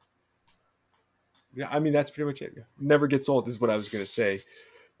 Yeah, I mean that's pretty much it. Never gets old is what I was gonna say,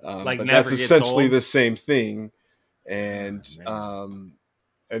 Like but Never that's Gets essentially Old? the same thing, and Oh,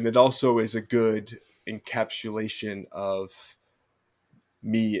 and it also is a good encapsulation of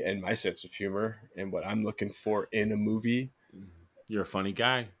me and my sense of humor and what I'm looking for in a movie. you're a funny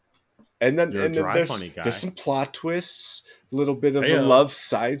guy. You're a And then dry funny there's guy. some plot twists, a little bit of a Yeah. love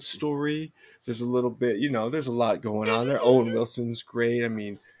side story. There's a little bit, there's a lot going on there. Owen Wilson's great. I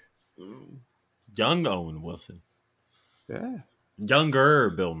mean, Young Owen Wilson. yeah, Younger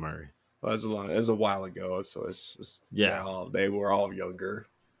Bill Murray. well, it was a while ago, so it's Yeah. they were all younger.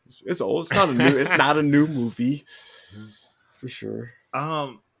 It's old. It's not a new movie for sure.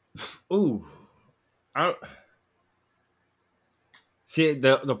 Ooh. I, see,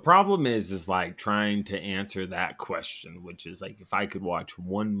 the problem is like trying to answer that question, which is like if I could watch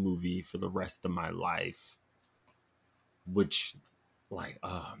one movie for the rest of my life, which, like,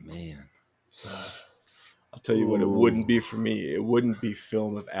 oh man. I'll tell you what, it Ooh. wouldn't be for me. It wouldn't be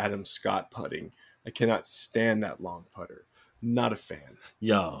film of Adam Scott putting. I cannot stand that long putter. Not a fan.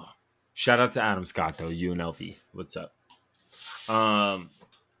 Yo, shout out to Adam Scott though, UNLV. What's up? I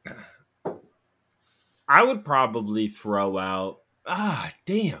would probably throw out.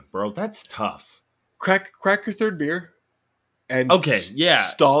 Damn, bro, that's tough. Crack your third beer, and Okay, yeah.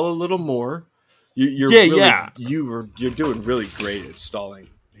 stall a little more. You're Yeah, really, yeah. You're doing really great at stalling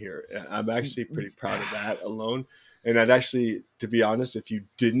here. I'm actually pretty proud of that alone. And I'd actually, to be honest, if you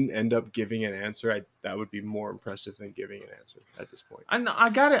didn't end up giving an answer, that would be more impressive than giving an answer at this point. I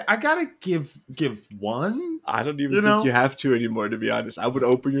gotta give one. I don't even think you have to anymore, to be honest. I would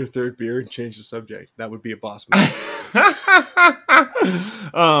open your third beer and change the subject. That would be a boss move.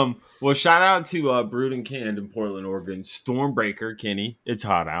 Well, shout out to Brewed and Canned in Portland, Oregon. Stormbreaker, Kenny. It's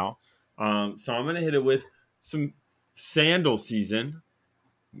hot out. So I'm gonna hit it with some Sandal Season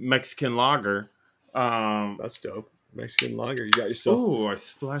Mexican lager. That's dope. Mexican lager. You got yourself. Ooh, I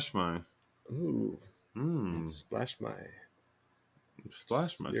splashed mine. Ooh. Splash myself.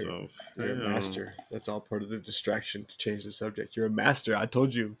 You're a master. That's all part of the distraction to change the subject. You're a master. I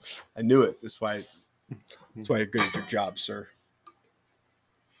told you. I knew it. That's why you're good at your job, sir.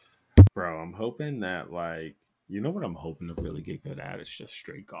 Bro, I'm hoping that, like, you know what I'm hoping to really get good at is just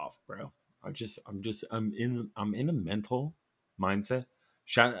straight golf, bro. I'm in a mental mindset.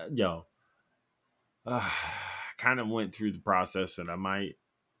 Kind of went through the process, and I might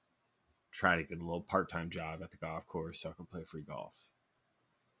try to get a little part-time job at the golf course so I can play free golf.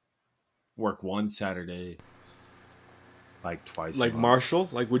 Work one Saturday, like twice. Like marshal?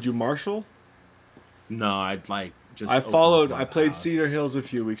 Like, would you marshal? No, I'd like just. I played Cedar Hills a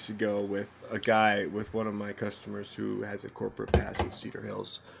few weeks ago with a guy, with one of my customers who has a corporate pass at Cedar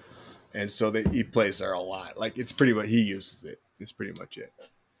Hills. And so he plays there a lot. Like, it's pretty much, he uses it. It's pretty much it.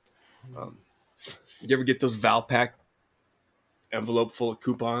 You ever get those Valpak envelope full of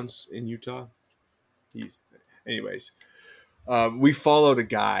coupons in Utah? Anyways, we followed a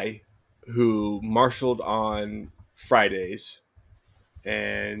guy who marshaled on Fridays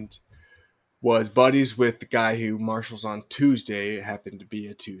and was buddies with the guy who marshals on Tuesday. It happened to be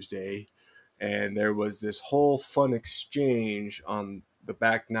a Tuesday. And there was this whole fun exchange on the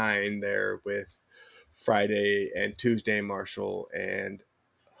back nine there with Friday and Tuesday marshal and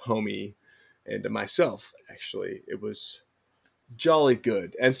homie and myself. Actually, it was jolly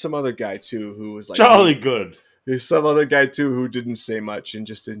good. And some other guy too who was like jolly good. There's some other guy too who didn't say much and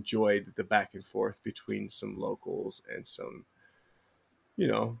just enjoyed the back and forth between some locals and some,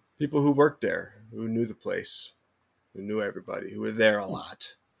 people who worked there, who knew the place, who knew everybody, who were there a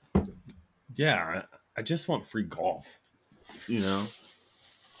lot. Yeah, I just want free golf. I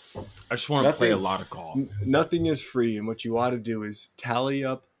just want to play a lot of golf. Nothing is free, and what you ought to do is tally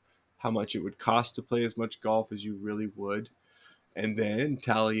up how much it would cost to play as much golf as you really would, and then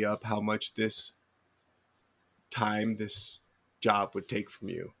tally up how much this job would take from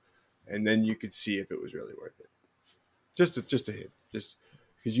you, and then you could see if it was really worth it. Just a hint, just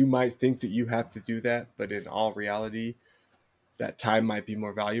because you might think that you have to do that, but in all reality, that time might be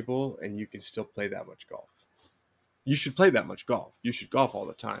more valuable, and you can still play that much golf. You should play that much golf. You should golf all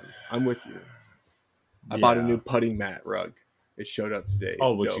the time. I'm with you. I bought a new putting mat rug. It showed up today.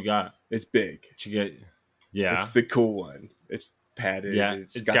 What you got? It's big. What you get? Yeah. It's the cool one. It's padded. Yeah,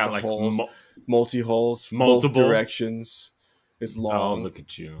 It's it's got got the like holes, multi-holes, both multiple directions. It's Oh, long. look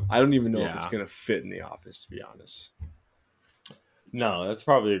at you. I don't even know if it's Yeah. going to fit in the office, to be honest. No, that's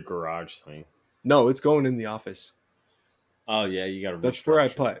probably a garage thing. No, it's going in the office. Oh yeah, you got to. That's where I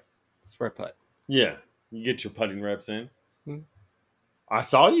putt. That's where I putt. Yeah, you get your putting reps in. Hmm. I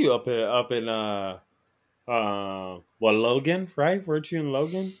saw you up in Logan, right? Weren't you in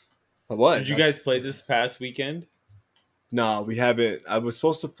Logan? I was. Did you guys play this past weekend? No, we haven't. I was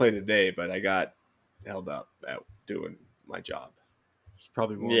supposed to play today, but I got held up at doing my job. It's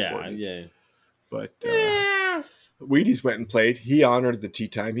probably more important. Yeah. But Wheaties went and played. He honored the tea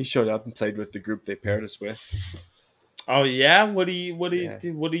time. He showed up and played with the group they paired us with. Oh yeah, what do you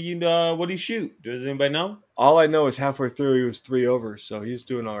shoot? Does anybody know? All I know is halfway through he was 3 over, so he was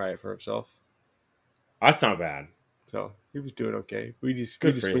doing all right for himself. That's not bad. So he was doing okay. Wheaties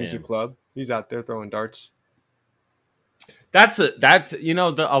Good for swings the him. club. He's out there throwing darts. That's a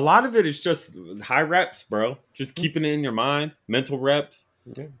lot of it is just high reps, bro. Just keeping it in your mind, mental reps.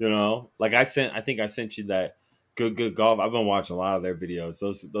 Yeah. You know, like I think I sent you that good golf. I've been watching a lot of their videos.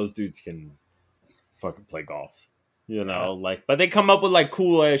 Those dudes can fucking play golf. You know, like, but they come up with like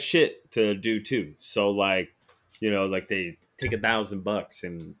cool ass shit to do too. So like, you know, like they take $1,000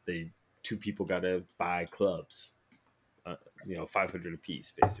 and two people got to buy clubs, $500 a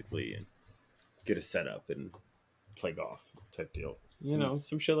piece basically, and get a setup and play golf type deal. You know,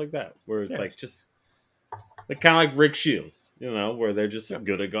 some shit like that where it's like just like kind of like Rick Shields, you know, where they're just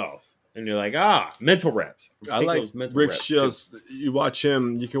good at golf. And you're like, mental reps. I like Rick Shields. You watch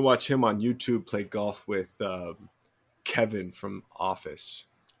him. You can watch him on YouTube play golf with Kevin from Office,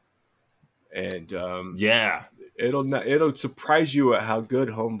 and it'll surprise you at how good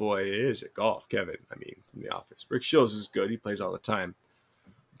homeboy is at golf. Kevin, I mean, from The Office. Rick Shields is good. He plays all the time,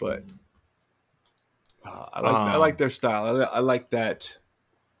 but I like their style. I like that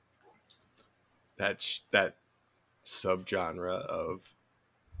subgenre of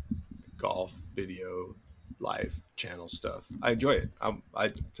golf video live channel stuff. I enjoy it.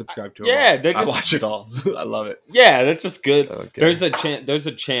 I subscribe to it. Yeah, I watch it all. I love it. Yeah, that's just good. Okay. There's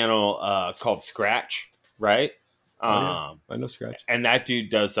a channel called Scratch, right? I know Scratch. And that dude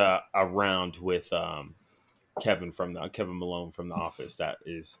does a round with Kevin Malone from The Office. That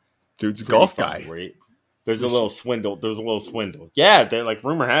is dude's a golf guy. Right? There's a little swindle. Yeah, like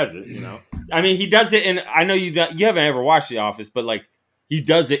rumor has it. You know, I mean, he does it, and I know you haven't ever watched The Office, but like he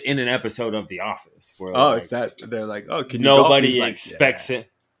does it in an episode of The Office. Where, it's that they're like, can you nobody golf? expects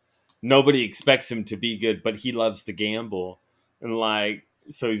it. Nobody expects him to be good, but he loves to gamble, and like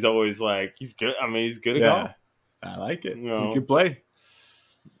so he's always like he's good. I mean, he's good at golf. I like it. You know? He can play.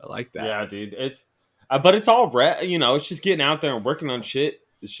 I like that. Yeah, dude. But it's all it's just getting out there and working on shit.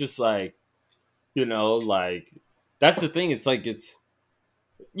 It's just like, like that's the thing. It's like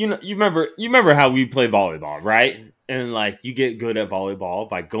you remember how we play volleyball, right? And like you get good at volleyball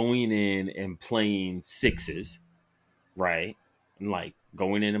by going in and playing sixes, right? And like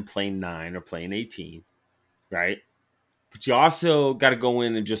going in and playing 9 or playing 18, right? But you also got to go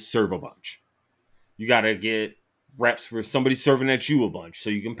in and just serve a bunch. You got to get reps where somebody's serving at you a bunch so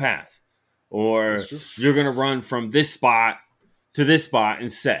you can pass. Or you're going to run from this spot to this spot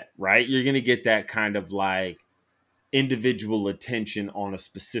and set, right? You're going to get that kind of like individual attention on a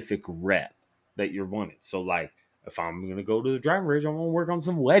specific rep that you're wanting. So like if I'm going to go to the driving range, I'm going to work on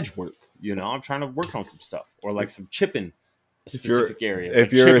some wedge work. I'm trying to work on some stuff or like some chipping a specific area.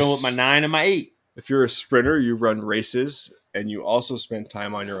 If you're chipping with my 9 and my 8. If you're a sprinter, you run races and you also spend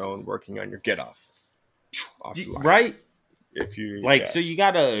time on your own working on your get off the line. Right? If you so you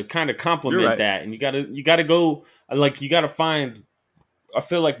gotta kind of complement that, and you gotta go like you gotta find. I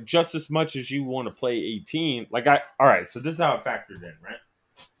feel like just as much as you want to play 18, all right. So this is how it factored in, right?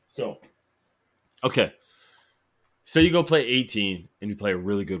 So, okay, so you go play 18 and you play a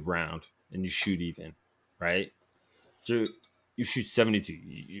really good round and you shoot even, right? So you shoot 72.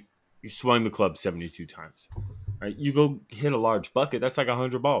 You swing the club 72 times, right? You go hit a large bucket. That's like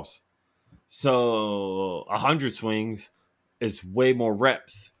 100 balls. So 100 swings is way more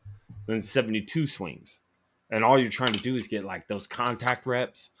reps than 72 swings. And all you're trying to do is get like those contact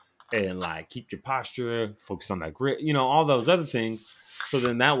reps and like keep your posture, focus on that grip, all those other things. So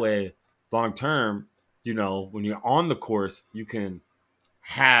then that way, long term, when you're on the course, you can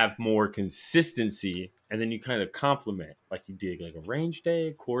have more consistency and then you kind of complement like you did like a range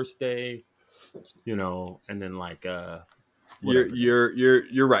day, course day, and then like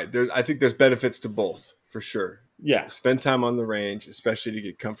You're right. I think there's benefits to both for sure. Yeah. Spend time on the range, especially to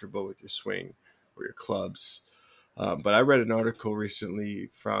get comfortable with your swing or your clubs. But I read an article recently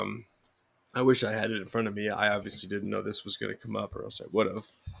from I wish I had it in front of me. I obviously didn't know this was going to come up, or else I would have.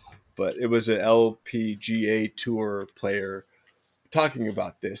 But it was an LPGA Tour player talking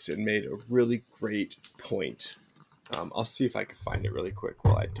about this and made a really great point. I'll see if I can find it really quick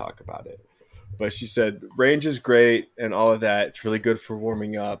while I talk about it. But she said, range is great and all of that. It's really good for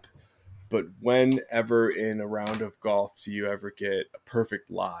warming up. But whenever in a round of golf do you ever get a perfect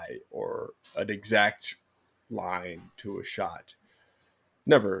lie or an exact line to a shot?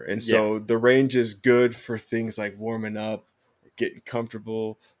 Never. And so the range is good for things like warming up, or getting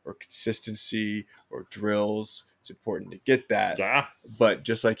comfortable, or consistency, or drills. It's important to get that. Yeah. But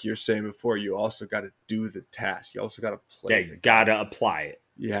just like you were saying before, you also got to do the task. You also got to play. Yeah, you got to apply it.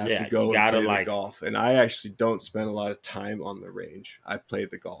 You have to go and play the golf. And I actually don't spend a lot of time on the range. I play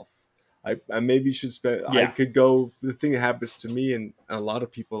the golf. I maybe should spend. I could go. The thing that happens to me and a lot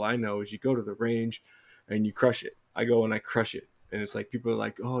of people I know is you go to the range and you crush it. I go and I crush it. And it's like people are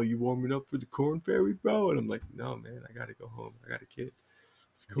like, "Oh, you warming up for the Corn Ferry, bro?" And I'm like, "No, man, I gotta go home. I got a kid.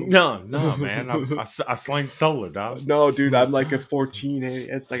 It's cool." No, man, I slang solo, dog. No, dude, I'm like a 14.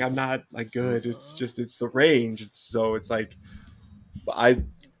 It's like I'm not like good. It's just it's the range. It's like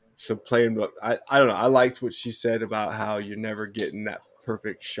playing. I don't know. I liked what she said about how you're never getting that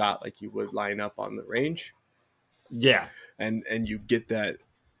perfect shot like you would line up on the range. Yeah, and you get that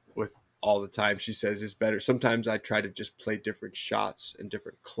with all the time. She says it's better. Sometimes I try to just play different shots and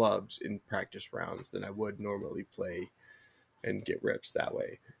different clubs in practice rounds than I would normally play and get reps that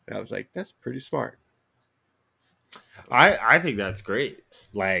way. And I was like, that's pretty smart. I think that's great.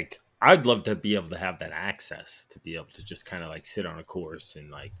 Like, I'd love to be able to have that access to be able to just kind of like sit on a course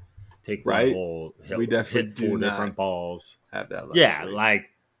and like take one hole, hit 4 different balls. Have that luxury. Yeah, like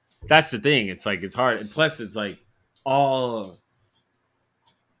that's the thing. It's like it's hard. And plus, it's like all,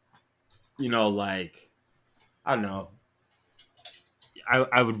 like I don't know.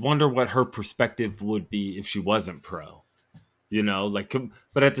 I would wonder what her perspective would be if she wasn't pro.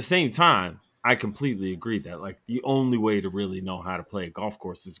 But at the same time, I completely agree that like the only way to really know how to play a golf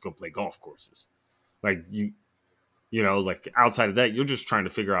course is to go play golf courses. Like like outside of that, you're just trying to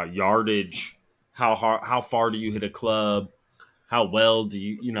figure out yardage, how far do you hit a club, how well do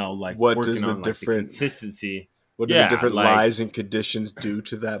you like what working does the on different the consistency. What do the different lies and conditions do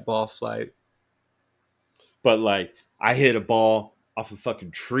to that ball flight? But like I hit a ball off a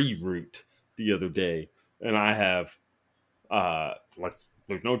fucking tree root the other day, and I have like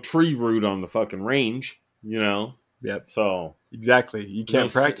there's no tree root on the fucking range, Yep. So exactly, you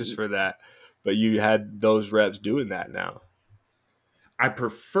can't practice for that, but you had those reps doing that now. I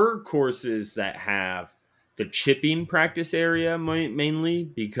prefer courses that have the chipping practice area mainly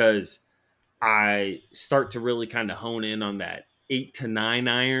because I start to really kind of hone in on that 8 to 9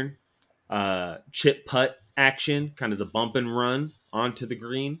 iron chip putt action, kind of the bump and run onto the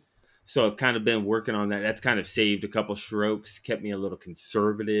green. So I've kind of been working on that. That's kind of saved a couple strokes, kept me a little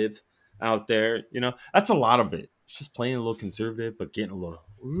conservative out there. That's a lot of it. It's just playing a little conservative, but getting a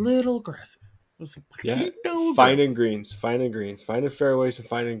little aggressive. Finding greens, finding fairways and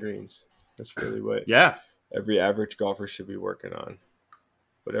finding greens. That's really what every average golfer should be working on.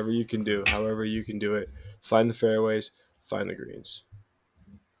 Whatever you can do, however you can do it, find the fairways, find the greens.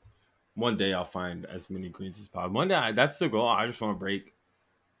 One day I'll find as many greens as possible. One day, that's the goal. I just want to break.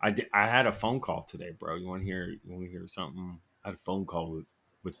 I had a phone call today, bro. You want to hear something? I had a phone call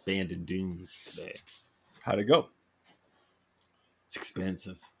with Bandon Dunes today. How'd it go? It's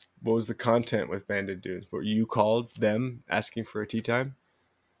expensive. What was the content with Bandon Dunes? Were you called them asking for a tee time?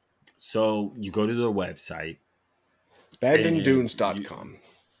 So you go to their website. BandonDunes.com.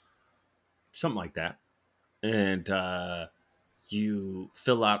 Something like that. And you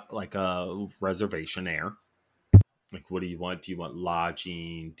fill out like a reservation there. Like, what do you want? Do you want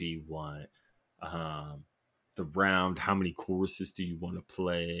lodging? Do you want the round? How many courses do you want to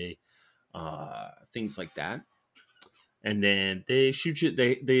play? Things like that. And then they shoot you.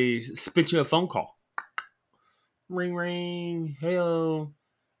 They spit you a phone call. Ring, ring. Hey-o.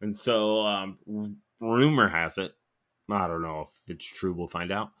 And so rumor has it. I don't know if it's true. We'll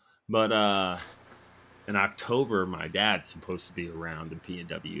find out. But in October, my dad's supposed to be around the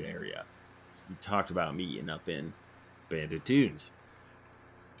PNW area. We talked about meeting up in Bandon Dunes.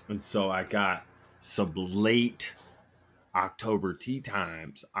 And so I got some late October tee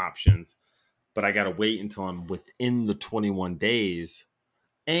times options, but I got to wait until I'm within the 21 days.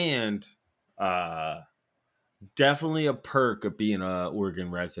 And definitely a perk of being a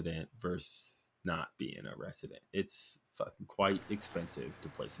Oregon resident versus not being a resident. It's fucking quite expensive to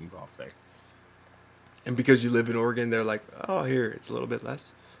play some golf there. And because you live in Oregon, they're like, oh, here, it's a little bit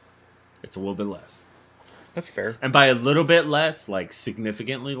less. It's a little bit less. That's fair. And by a little bit less, like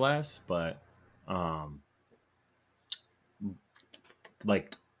significantly less, but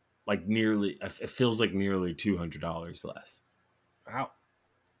like nearly, it feels like nearly $200 less. Wow.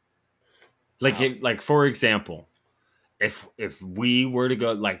 Like Wow. like for example, if we were to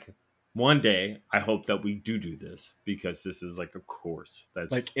go, like, one day, I hope that we do this, because this is like a course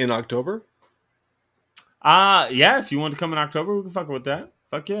that's Like in October? yeah, if you want to come in October, we can fuck with that.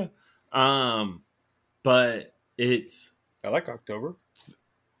 Fuck yeah. But it's I like October.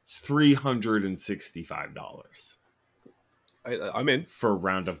 $365 I'm in. for a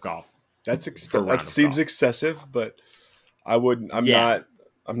round of golf. That's For a round that of seems golf. excessive, but I'm Yeah.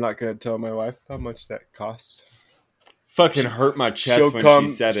 not going to tell my wife how much that costs. Fucking hurt my chest She'll when come. she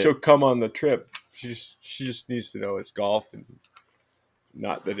said She'll it. come on the trip. She just needs to know it's golf and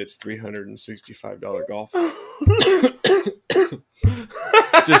not that it's $365 golf.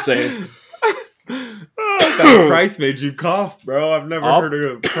 Just saying. That price made you cough, bro. I've never heard of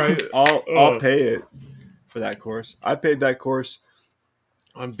a price. I'll pay it for that course. I paid that course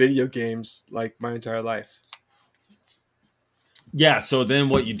on video games like my entire life. Yeah, so then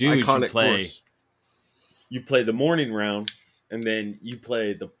what you do is Course. you play the morning round, and then you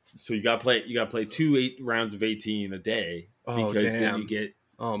play you got to play 2 rounds of 18 a day, Oh, because then damn. you get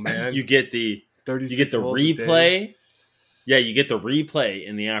Oh man, you get the 36 holes a day. replay. Yeah, you get the replay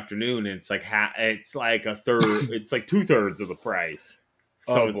in the afternoon, and it's like it's like a third. It's like 2/3 of the price.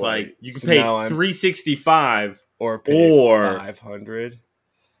 So Oh, it's boy. like you can So pay now I'm- $365, or pay or- $500.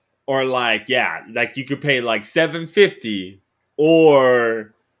 or like you could pay like $750,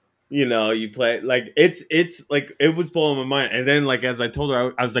 or you play like it's like, it was blowing my mind. And then, like, as I told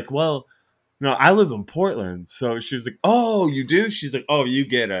her, I was like, well, no, I live in Portland. So she was like, oh, you do? She's like, oh, you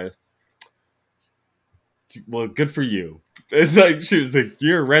get well, good for you. It's like, she was like,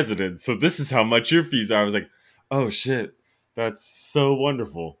 you're a resident, so this is how much your fees are. I was like, oh shit, that's so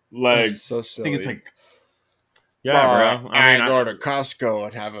wonderful. Like, That's so I silly. think it's like, yeah, bro. I mean, go to Costco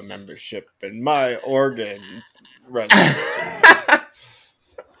and have a membership in my Oregon residency.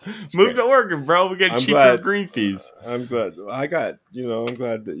 move to Oregon, bro. We get I'm cheaper glad. green fees. I'm glad. I'm glad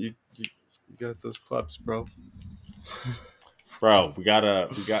that you got those clubs, bro. Bro, we gotta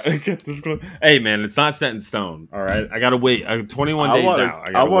get this. Hey, man, it's not set in stone. All right, I gotta wait. 21 days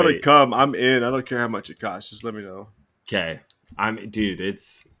out. I want to come. I'm in. I don't care how much it costs. Just let me know. Okay, dude.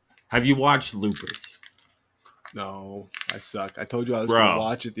 Have you watched Loopers? No, I suck. I told you I was Bro. going to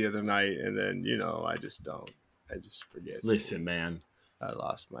watch it the other night, and then I just don't. I just forget. Listen, man, I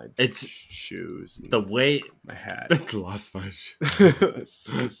lost my shoes. And the way my hat. lost my shoes.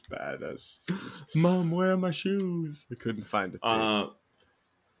 It's bad. Mom, where are my shoes? I couldn't find a thing.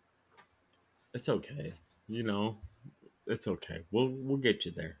 It's okay. It's okay. We'll get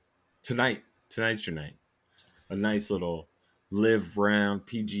you there tonight. Tonight's your night. A nice little live round,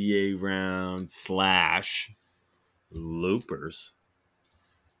 PGA round / Loopers,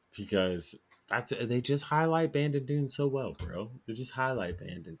 because they just highlight Bandon Dunes so well, bro. They just highlight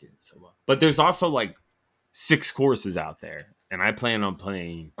Bandon Dunes so well. But there's also like 6 courses out there, and I plan on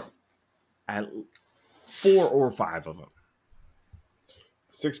playing at 4 or 5 of them.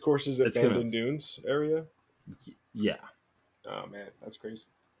 6 courses at Bandon Dunes area? Yeah. Oh, man. That's crazy.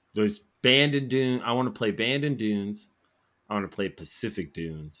 There's Bandon Dunes. I want to play Bandon Dunes. I want to play Pacific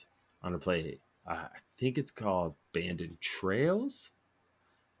Dunes. I want to play, I think it's called Bandon Trails.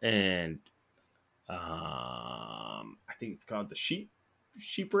 And I think it's called the Sheep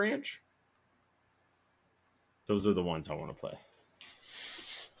Ranch. Those are the ones I want to play.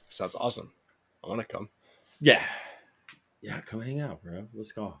 Sounds awesome. I want to come. Yeah. Yeah, come hang out, bro.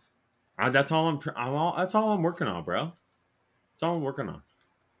 Let's go. That's all that's all I'm working on, bro. That's all I'm working on.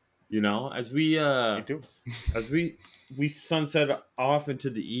 As we Me too. as we sunset off into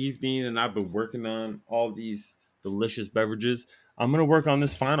the evening, and I've been working on all these delicious beverages. I'm gonna work on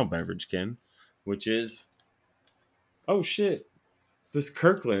this final beverage, Ken, which is this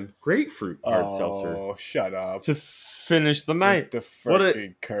Kirkland grapefruit hard seltzer. Oh, shut up. To finish the night. The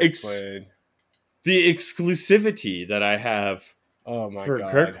freaking Kirkland. The exclusivity that I have for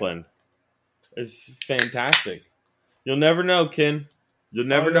God. Kirkland is fantastic. You'll never know, Ken. You'll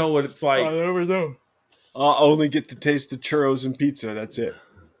never know what it's like. I'll never know. I'll only get to taste the churros and pizza. That's it.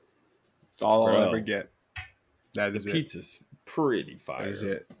 That's all I'll ever get. That is it. Pizza's pretty fire. That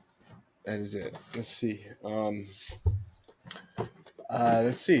is it. Let's see.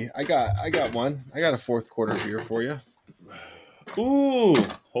 Let's see. I got one. I got a 4th quarter beer for you. Ooh,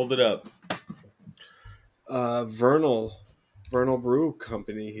 hold it up. Vernal Brew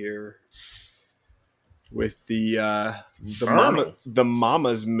Company here. with the Arnold.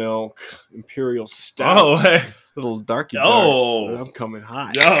 mama's milk imperial stout. Oh, hey. Little darky Oh. dark. I'm coming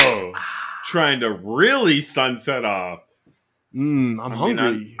hot. Yo, trying to really sunset off. I'm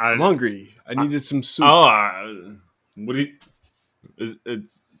hungry. I'm hungry. I needed some soup. Oh, what do you?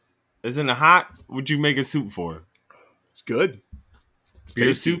 Isn't it hot? What'd you make a soup for? It's good. It's Beer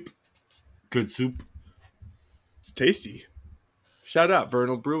tasty. soup. Good soup. It's tasty. Shout out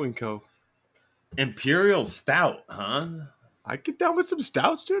Vernal Brewing Co. Imperial stout, huh? I get down with some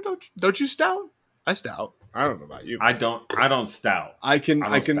stouts, dude. Don't you stout? I stout. I don't know about you. I don't stout. I can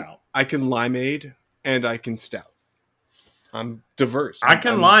stout. limeade and I can stout. I'm diverse. I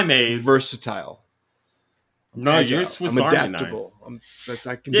can I'm limeade. Versatile. No, Agile. you're Swiss I'm Army knife. adaptable.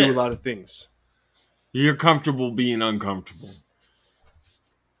 I can do a lot of things. You're comfortable being uncomfortable.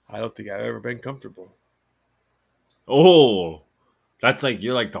 I don't think I've ever been comfortable. Oh, that's like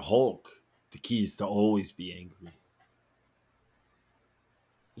you're like the Hulk. The key is to always be angry.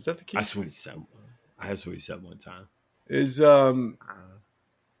 Is that the key? That's what he said. That's what he said one time. Is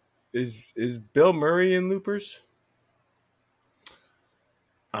Bill Murray in Loopers?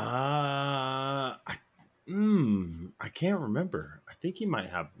 I can't remember. I think he might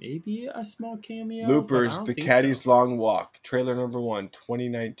have maybe a small cameo. Loopers, The Caddy's Long Walk, trailer number 1,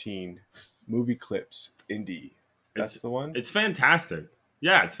 2019. Movie clips, indie. That's the one? It's fantastic.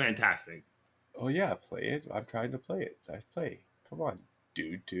 Yeah, it's fantastic. Oh yeah, play it. I'm trying to play it. I play. Come on,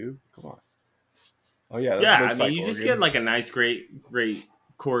 dude. Come on. Oh yeah. That Yeah, looks I mean, like you just Oregon. get like a nice, great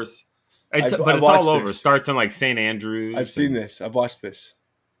course. But it's watched all over. this. It starts in like St. Andrews. I've seen this. I've watched this.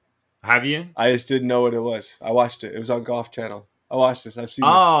 Have you? I just didn't know what it was. I watched it. It was on Golf Channel. I watched this. I've seen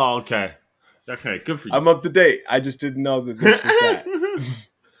this. Oh, okay. Okay, good for you. I'm up to date. I just didn't know that this was that.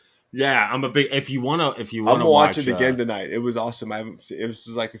 Yeah, I'm a big. If you wanna I'm gonna watch it again tonight. It was awesome. It was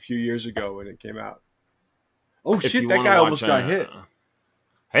like a few years ago when it came out. Oh shit! That guy almost got hit.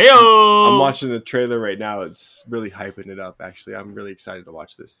 Heyo! I'm watching the trailer right now. It's really hyping it up. Actually, I'm really excited to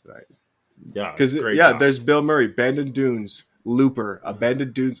watch this tonight. Yeah, Because there's Bill Murray, Abandoned Dunes, Looper,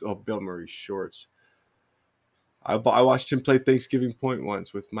 Abandoned Dunes. Oh, Bill Murray's shorts. I watched him play Thanksgiving Point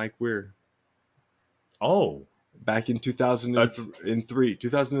once with Mike Weir. Oh, back in 2003.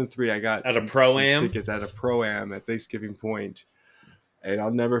 2003, I got at a Pro-Am tickets at a Pro-Am at Thanksgiving Point, and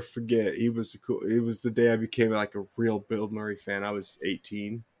I'll never forget. He was cool. It was the day I became like a real Bill Murray fan. I was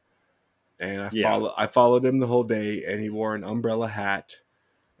 18, and I followed him the whole day, and he wore an umbrella hat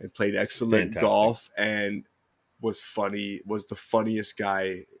and played excellent golf and was funny. Was the funniest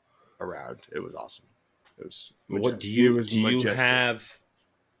guy around. It was awesome. It was majestic.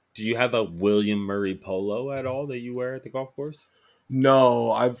 Do you have a William Murray polo at all that you wear at the golf course?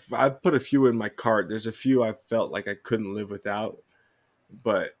 No, I've put a few in my cart. There's a few I felt like I couldn't live without,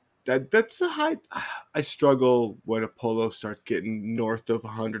 but that's a high. I struggle when a polo starts getting north of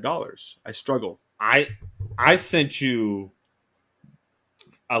 $100. I struggle. I sent you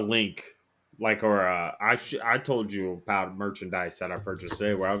a link, I told you about merchandise that I purchased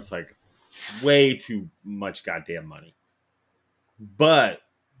today, where I was like, way too much goddamn money, but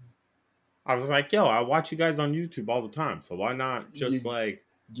I was like, yo, I watch you guys on YouTube all the time, so why not just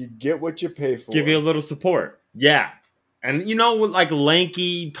you get what you pay for? Give you a little support. Yeah. And with like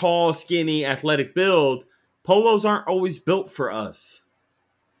lanky, tall, skinny, athletic build, polos aren't always built for us.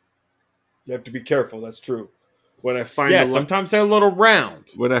 You have to be careful. That's true. When I find sometimes they're a little round.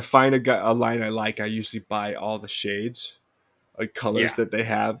 When I find a line I like, I usually buy all the shades, like colors that they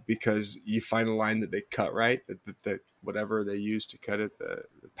have, because you find a line that they cut right, that whatever they use to cut it, the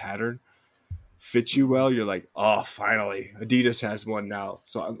pattern fits you well. You're like, oh, finally, Adidas has one now.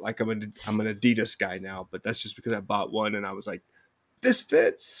 So I'm an Adidas guy now, but that's just because I bought one and I was like, this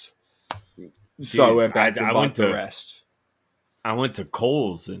fits. So I went back and bought the rest. I went to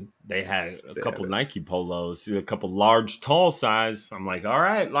Kohl's and they had a couple Nike polos, a couple large, tall size. I'm like, all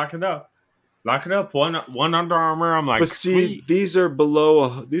right, lock it up. One Under Armour. I'm like, but see, sweet. these are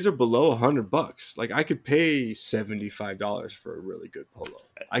below $100. Like I could pay $75 for a really good polo.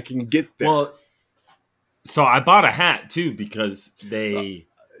 I can get there. Well, so I bought a hat too because it's like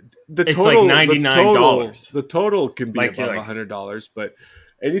 $99. The total can be above $100, but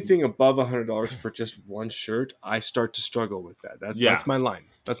anything above $100 for just one shirt, I start to struggle with that. That's my line.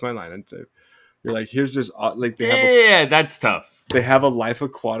 That's my line. And so you're like, here's this like that's tough. They have a Life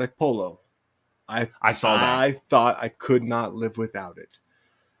Aquatic polo. I saw that. I thought I could not live without it.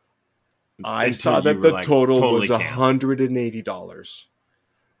 I saw that the total was $180.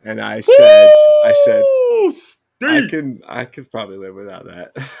 And I said, I could probably live without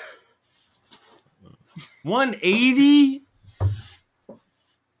that. 180?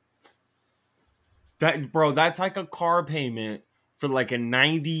 That's like a car payment for like a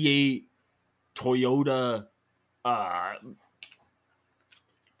 98 Toyota 4Runner.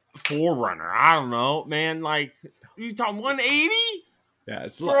 I don't know, man. Like, you talking 180 Yeah,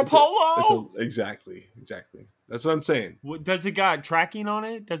 it's for a Polo? Exactly. That's what I'm saying. What, does it got tracking on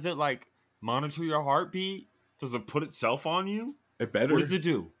it? Does it like monitor your heartbeat? Does it put itself on you? It better. What does it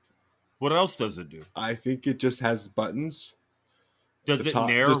do? What else does it do? I think it just has buttons. Does it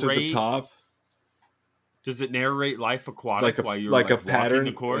narrate? Just at the top. Does it narrate Life Aquatic It's while you're like a walking pattern.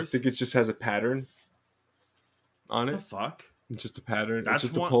 the course? I think it just has a pattern on What it. the fuck? It's just a pattern. That's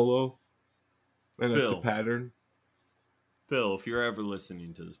it's just one... a Polo, and it's a Bill. pattern. Bill, if you're ever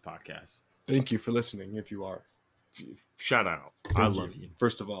listening to this podcast, thank you for listening. If you are, shout out. I love you.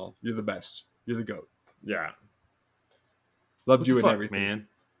 First of all, you're the best. You're the GOAT. Yeah. Loved you and everything, man.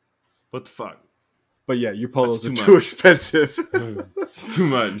 What the fuck? But yeah, your Polos are That's too expensive. It's too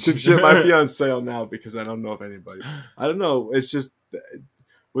much. Some shit might be on sale now because I don't know if anybody. I don't know. It's just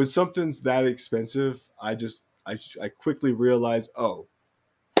when something's that expensive, I quickly realize, oh,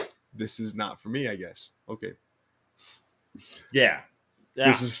 this is not for me. I guess. Okay. Yeah.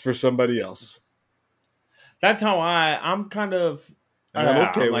 This is for somebody else. That's how I'm kind of. And I'm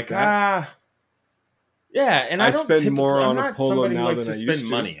okay with like, that. Yeah, and I don't spend more on I'm a not Polo somebody who now likes than to I used spend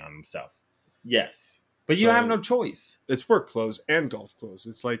to. money on himself. Yes, but you have no choice. It's work clothes and golf clothes.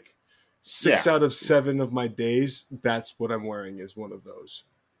 It's like 6 out of 7 of my days. That's what I'm wearing is one of those.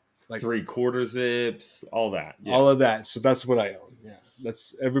 Like 3/4 zips, all that. Yeah. All of that. So that's what I own. Yeah.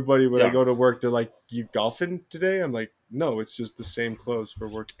 That's everybody when I go to work, they're like, "You golfing today?" I'm like, "No, it's just the same clothes for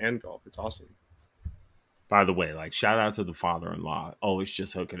work and golf. It's awesome." By the way, like shout out to the father-in-law, always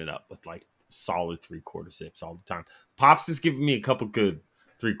just hooking it up with like solid 3/4 zips all the time. Pops is giving me a couple good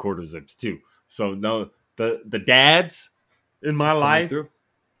 3/4 zips too. So no, the dads in my life,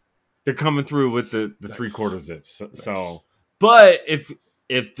 they're coming through with the nice. 3/4 zips. So, but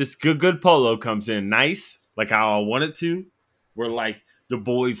if this good Polo comes in nice, like how I want it to, where like the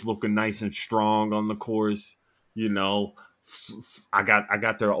boys looking nice and strong on the course, you know. I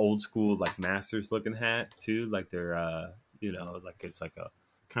got their old school like Masters looking hat too, like their you know, like it's like a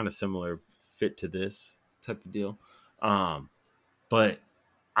kind of similar fit to this type of deal. But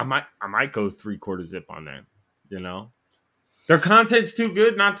I might go 3/4 zip on there, you know. Their content's too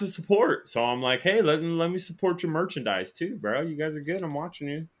good not to support. So I'm like, hey, let me support your merchandise too, bro. You guys are good. I'm watching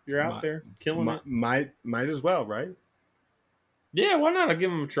you. You're out there killing it. Might as well, right? Yeah, why not? I'll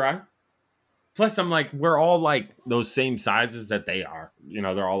give them a try. Plus, I'm like, we're all like those same sizes that they are. You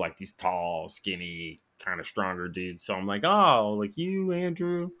know, they're all like these tall, skinny, kind of stronger dudes. So I'm like, oh, like you,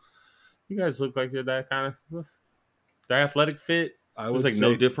 Andrew, you guys look like you're that kind of the athletic fit. I would like say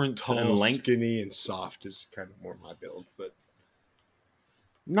no difference tall, in length. Skinny, and soft is kind of more my build. But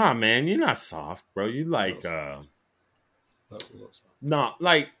nah, man, you're not soft, bro. You like no,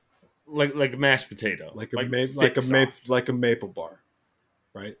 like a mashed potato, like a maple bar,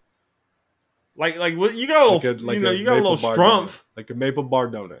 right? Like what you got a little, you got a little strumpf, like a maple bar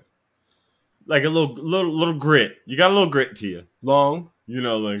donut, like a little grit. You got a little grit to you, long, you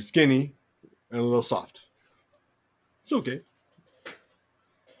know, like skinny, and a little soft. It's okay.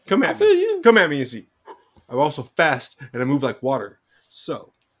 Come at me and see. I'm also fast and I move like water.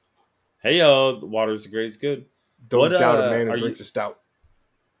 So, hey yo, the water's great. It's good. Don't doubt a man who drinks a stout.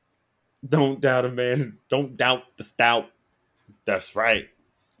 Don't doubt a man. Don't doubt the stout. That's right.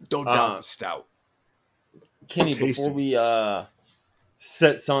 Don't doubt the stout. Kenny, before we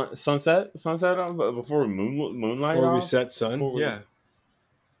set sunset on, before we moonlight before off, we set sun,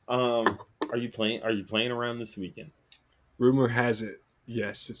 are you playing around this weekend? Rumor has it,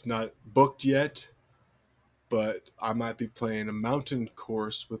 yes, it's not booked yet, but I might be playing a mountain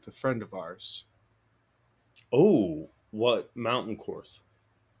course with a friend of ours. Oh, what mountain course?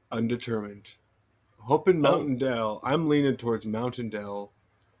 Undetermined. Hoping Mountaindale. I'm leaning towards Mountaindale.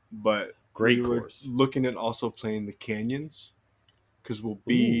 But great course. Looking at also playing the canyons because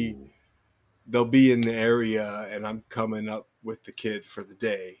they'll be in the area, and I'm coming up with the kid for the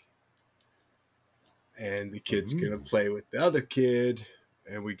day, and the kid's gonna play with the other kid,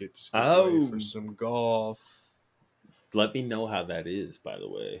 and we get to stay away for some golf. Let me know how that is, by the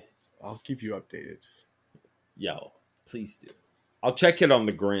way. I'll keep you updated. Yo, please do. I'll check it on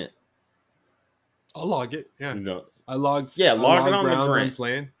the Grant. I'll log it. Yeah, you know. log it on the Grant. I'm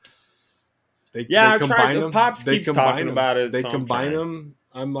playing. They I combine tried. them. Pops keeps talking about it. They combine them.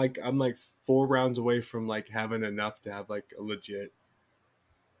 I'm like 4 rounds away from like having enough to have like a legit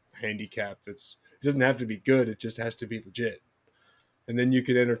handicap. It doesn't have to be good. It just has to be legit. And then you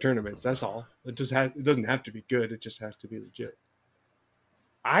can enter tournaments. That's all. It doesn't have to be good. It just has to be legit.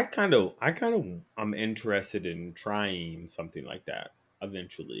 I'm interested in trying something like that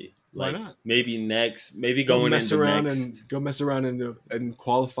eventually. Why Like not? maybe going into next. Go mess around and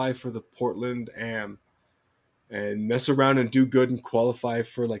qualify for the Portland Am, and mess around and do good and qualify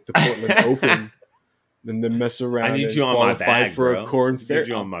for like the Portland Open, and then mess I around need and you on my qualify bag, for bro. a Corn I Fair. need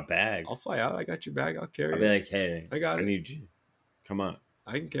you on my bag. I'll fly out. I got your bag. I'll I'll carry be it. like, hey, I got it. need you. Come on,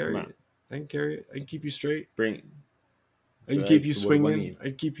 I can carry come on. it. I can carry it. I can keep you straight. Bring. I can Like, keep you what do I swinging. need? I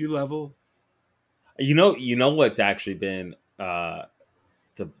can keep you level. You know what's actually been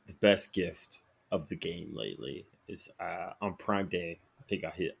the best gift of the game lately is on Prime Day. I think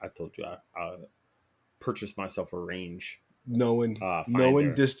I told you I purchased myself a range Knowing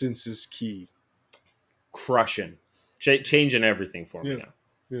finder. distance is key. Crushing, changing everything for me Yeah.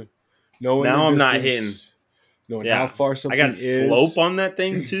 now. Knowing Now your I'm not distance, knowing Yeah, how far something I got is. slope on that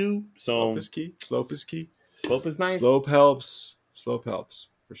thing too. So Slope is key. Slope is key. slope is nice. Slope helps. Slope helps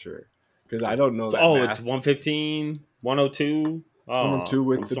for sure. Because I don't know that It's math. 115, 102. 102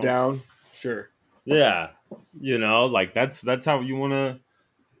 with the so- down. Sure. Yeah, like that's how you wanna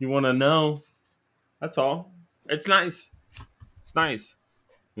know. That's all. It's nice. It's nice.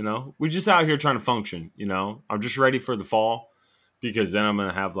 We're just out here trying to function. I'm just ready for the fall because then I'm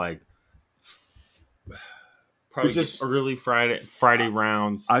gonna have like probably just- early Friday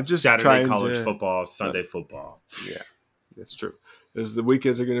rounds. I'm just Saturday trying college to- football, Sunday football. Yeah, that's true. Because the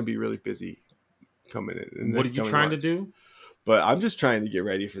weekends are going to be really busy coming in. What are you trying to do? But I'm just trying to get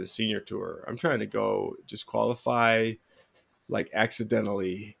ready for the senior tour. I'm trying to go just qualify like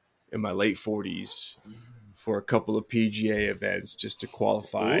accidentally in my late 40s for a couple of PGA events just to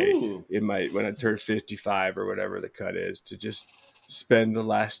qualify Ooh. when I turn 55 or whatever the cut is, to just spend the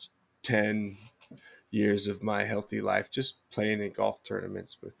last 10 years of my healthy life just playing in golf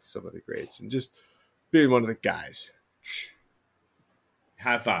tournaments with some of the greats and just being one of the guys.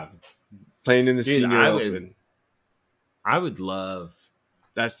 High five. Playing in the Dude, senior open. I would love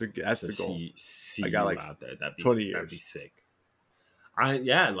That's the to goal. see I got you like out there. That'd be 20 years. That'd be sick.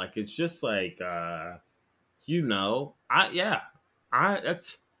 Like it's just like I'm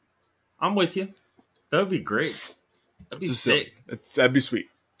with you. That would be great. That'd be sick. That'd be sweet.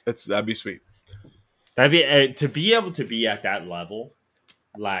 That'd be sweet. That'd be to be able to be at that level,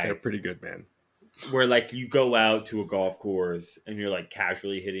 like They're pretty good, man. where like you go out to a golf course and you're like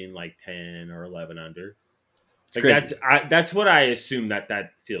casually hitting like 10 or 11 under. It's Like crazy. that's what I assume that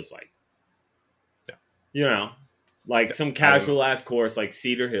feels like. Yeah. Like some casual ass course like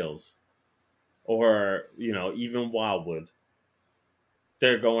Cedar Hills or, even Wildwood.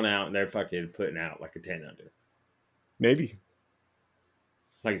 They're going out and they're fucking putting out like a 10 under. Maybe.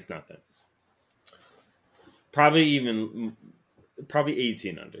 Like it's nothing. Probably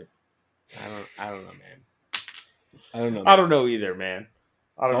 18 under. I don't know, man. I don't know. I don't know either, man.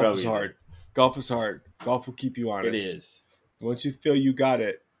 I don't know. Golf is hard. Golf is hard. Golf will keep you It honest. is. Once you feel you got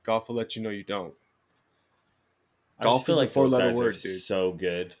it, golf will let you know you don't. I Golf just feel is a like those four-letter guys are word, dude. So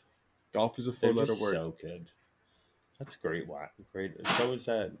good. Golf is a They're 4-letter just word. so good. That's great. Wow, great. So is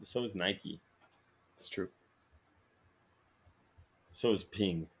that. So is Nike. It's true. So is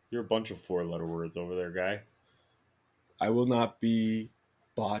Ping. You're a bunch of 4-letter words over there, guy. I will not be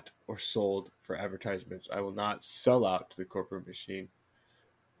bought or sold for advertisements. I will not sell out to the corporate machine.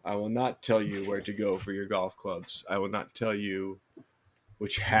 I will not tell you where to go for your golf clubs. I will not tell you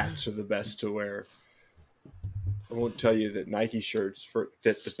which hats are the best to wear. I won't tell you that Nike shirts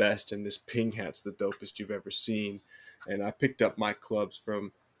fit the best and this Ping hat's the dopest you've ever seen. And I picked up my clubs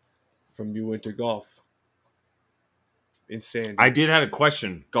from You Winter Golf in Sandy. I did have a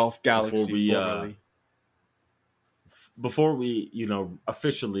question Golf Galaxy, formerly. before we,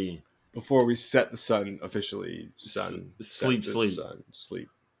 officially. Before we set the sun officially. Sun. Sleep. Sun. Sleep.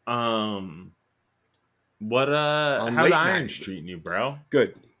 What On how's late Irons night. treating you, bro?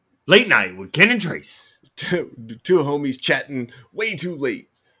 Good. Late night with Ken and Trace. Two homies chatting way too late.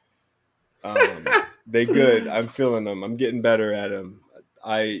 They good. I'm feeling them. I'm getting better at them.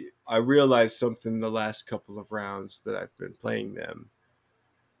 I realized something the last couple of rounds that I've been playing them.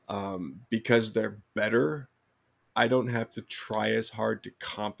 Because they're better, I don't have to try as hard to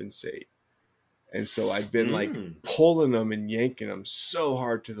compensate. And so I've been like pulling them and yanking them so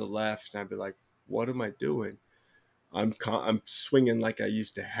hard to the left, and I'd be like, "What am I doing?" I'm swinging like I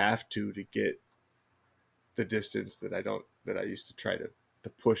used to have to get the distance that I used to try to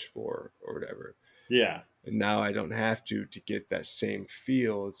push for or whatever. Yeah. And now I don't have to get that same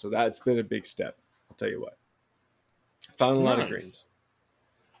feel. So that's been a big step. I'll tell you what. Found a lot of greens.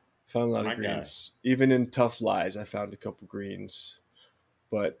 Found a lot of greens. Even in tough lies, I found a couple greens.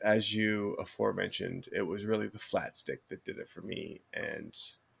 But as you aforementioned, it was really the flat stick that did it for me. And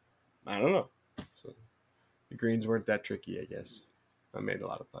I don't know. So the greens weren't that tricky, I guess. I made a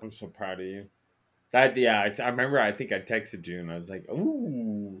lot of I'm putts. so proud of you. I remember. I think I texted you and I was like,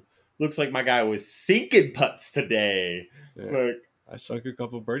 "Ooh, looks like my guy was sinking putts today." Yeah. Like, I sunk a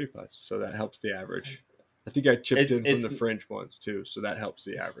couple birdie putts, so that helps the average. I think I chipped in from the fringe once too, so that helps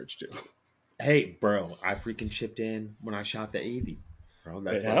the average too. hey, bro, I freaking chipped in when I shot the 80. Bro,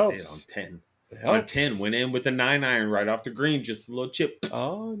 that's It what helps. I did on 10. It On helps. 10, went in with a 9-iron right off the green, just a little chip.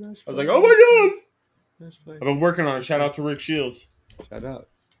 Oh, nice. I was like, oh my God. Nice play. I've been working on it. Shout out to Rick Shields. Shout out.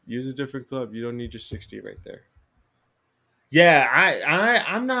 Use a different club. You don't need your 60 right there. Yeah,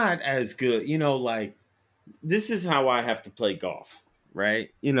 I'm not as good. You know, like, this is how I have to play golf, right?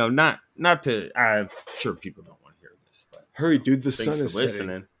 You know, not to. I'm sure people don't want to hear this, but Hurry, dude. The thanks sun for is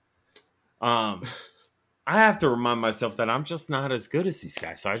listening. I have to remind myself that I'm just not as good as these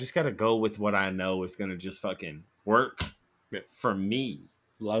guys, so I just got to go with what I know is going to just fucking work for me. setting.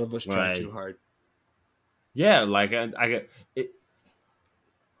 A lot of us try too hard. Yeah, like I got it.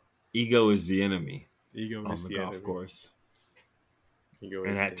 Ego is the enemy Ego on is the the golf enemy. course, Ego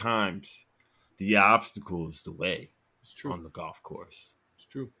and is at the times, the obstacle is the way It's true. on the golf course, It's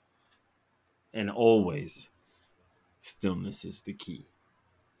true. and always, stillness is the key.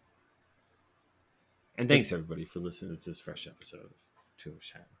 And thanks everybody for listening to this fresh episode of Two of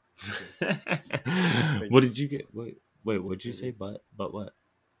Chat. What did you get? Wait, what'd you say? But what?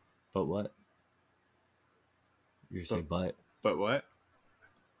 But what? You say but. But what?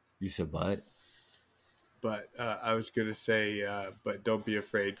 You said but. But I was going to say, but don't be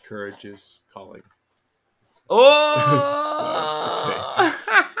afraid. Courage is calling. Oh!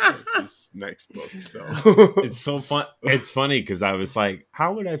 That's his next book. So It's so fun. It's funny because I was like,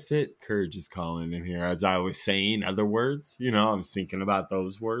 how would I fit Courage is Calling in here? As I was saying other words, you know, I was thinking about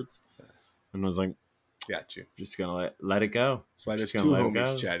those words. And I was like, got you. just going to let it go. That's why there's Just two gonna let it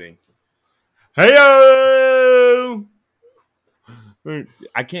homies go. chatting. Hey-o!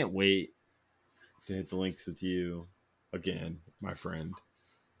 I can't wait to hit the links with you again, my friend.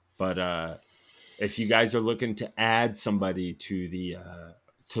 But if you guys are looking to add somebody to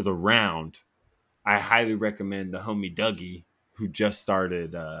the round, I highly recommend the homie Dougie, who just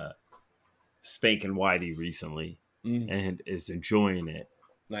started Spanking Whitey recently and is enjoying it.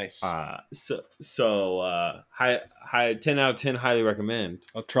 Nice. So high 10 out of 10, highly recommend.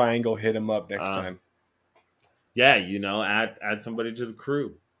 I'll try and go hit him up next time. Yeah, you know, add somebody to the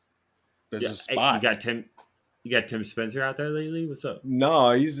crew. There's a spot. You got Tim Spencer out there lately? What's up?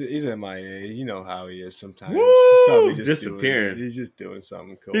 No, he's MIA. You know how he is sometimes. Woo! He's probably just disappearing. He's just doing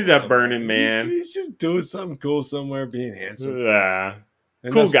something cool. He's that Burning Man. He's just doing something cool somewhere, being handsome. Yeah.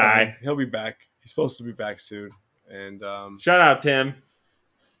 And Cool that's guy. fine. He'll be back. He's supposed to be back soon. And Shout out, Tim.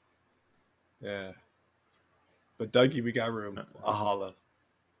 yeah. But Dougie, we got room. A holla.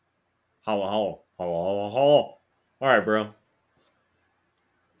 Holla, holla. Holla, holla, holla. All right, bro.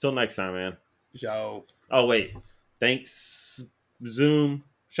 Till next time, man. Ciao. Oh, wait. Thanks, Zoom.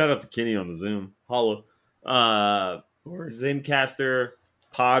 Shout out to Kenny on the Zoom. Holla. Zencaster,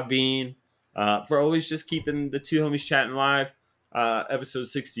 Podbean, for always just keeping the two homies chatting live. Episode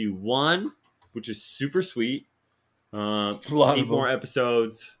 61, which is super sweet. A lot 8 of more them.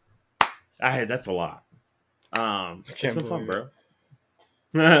 episodes. That's a lot. It's can't been fun, believe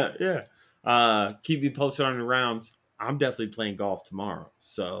bro. Yeah. Keep you posted on the rounds. I'm definitely playing golf tomorrow,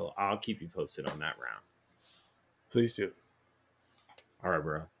 so I'll keep you posted on that round. Please do. All right,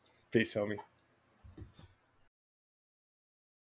 bro. Peace, homie.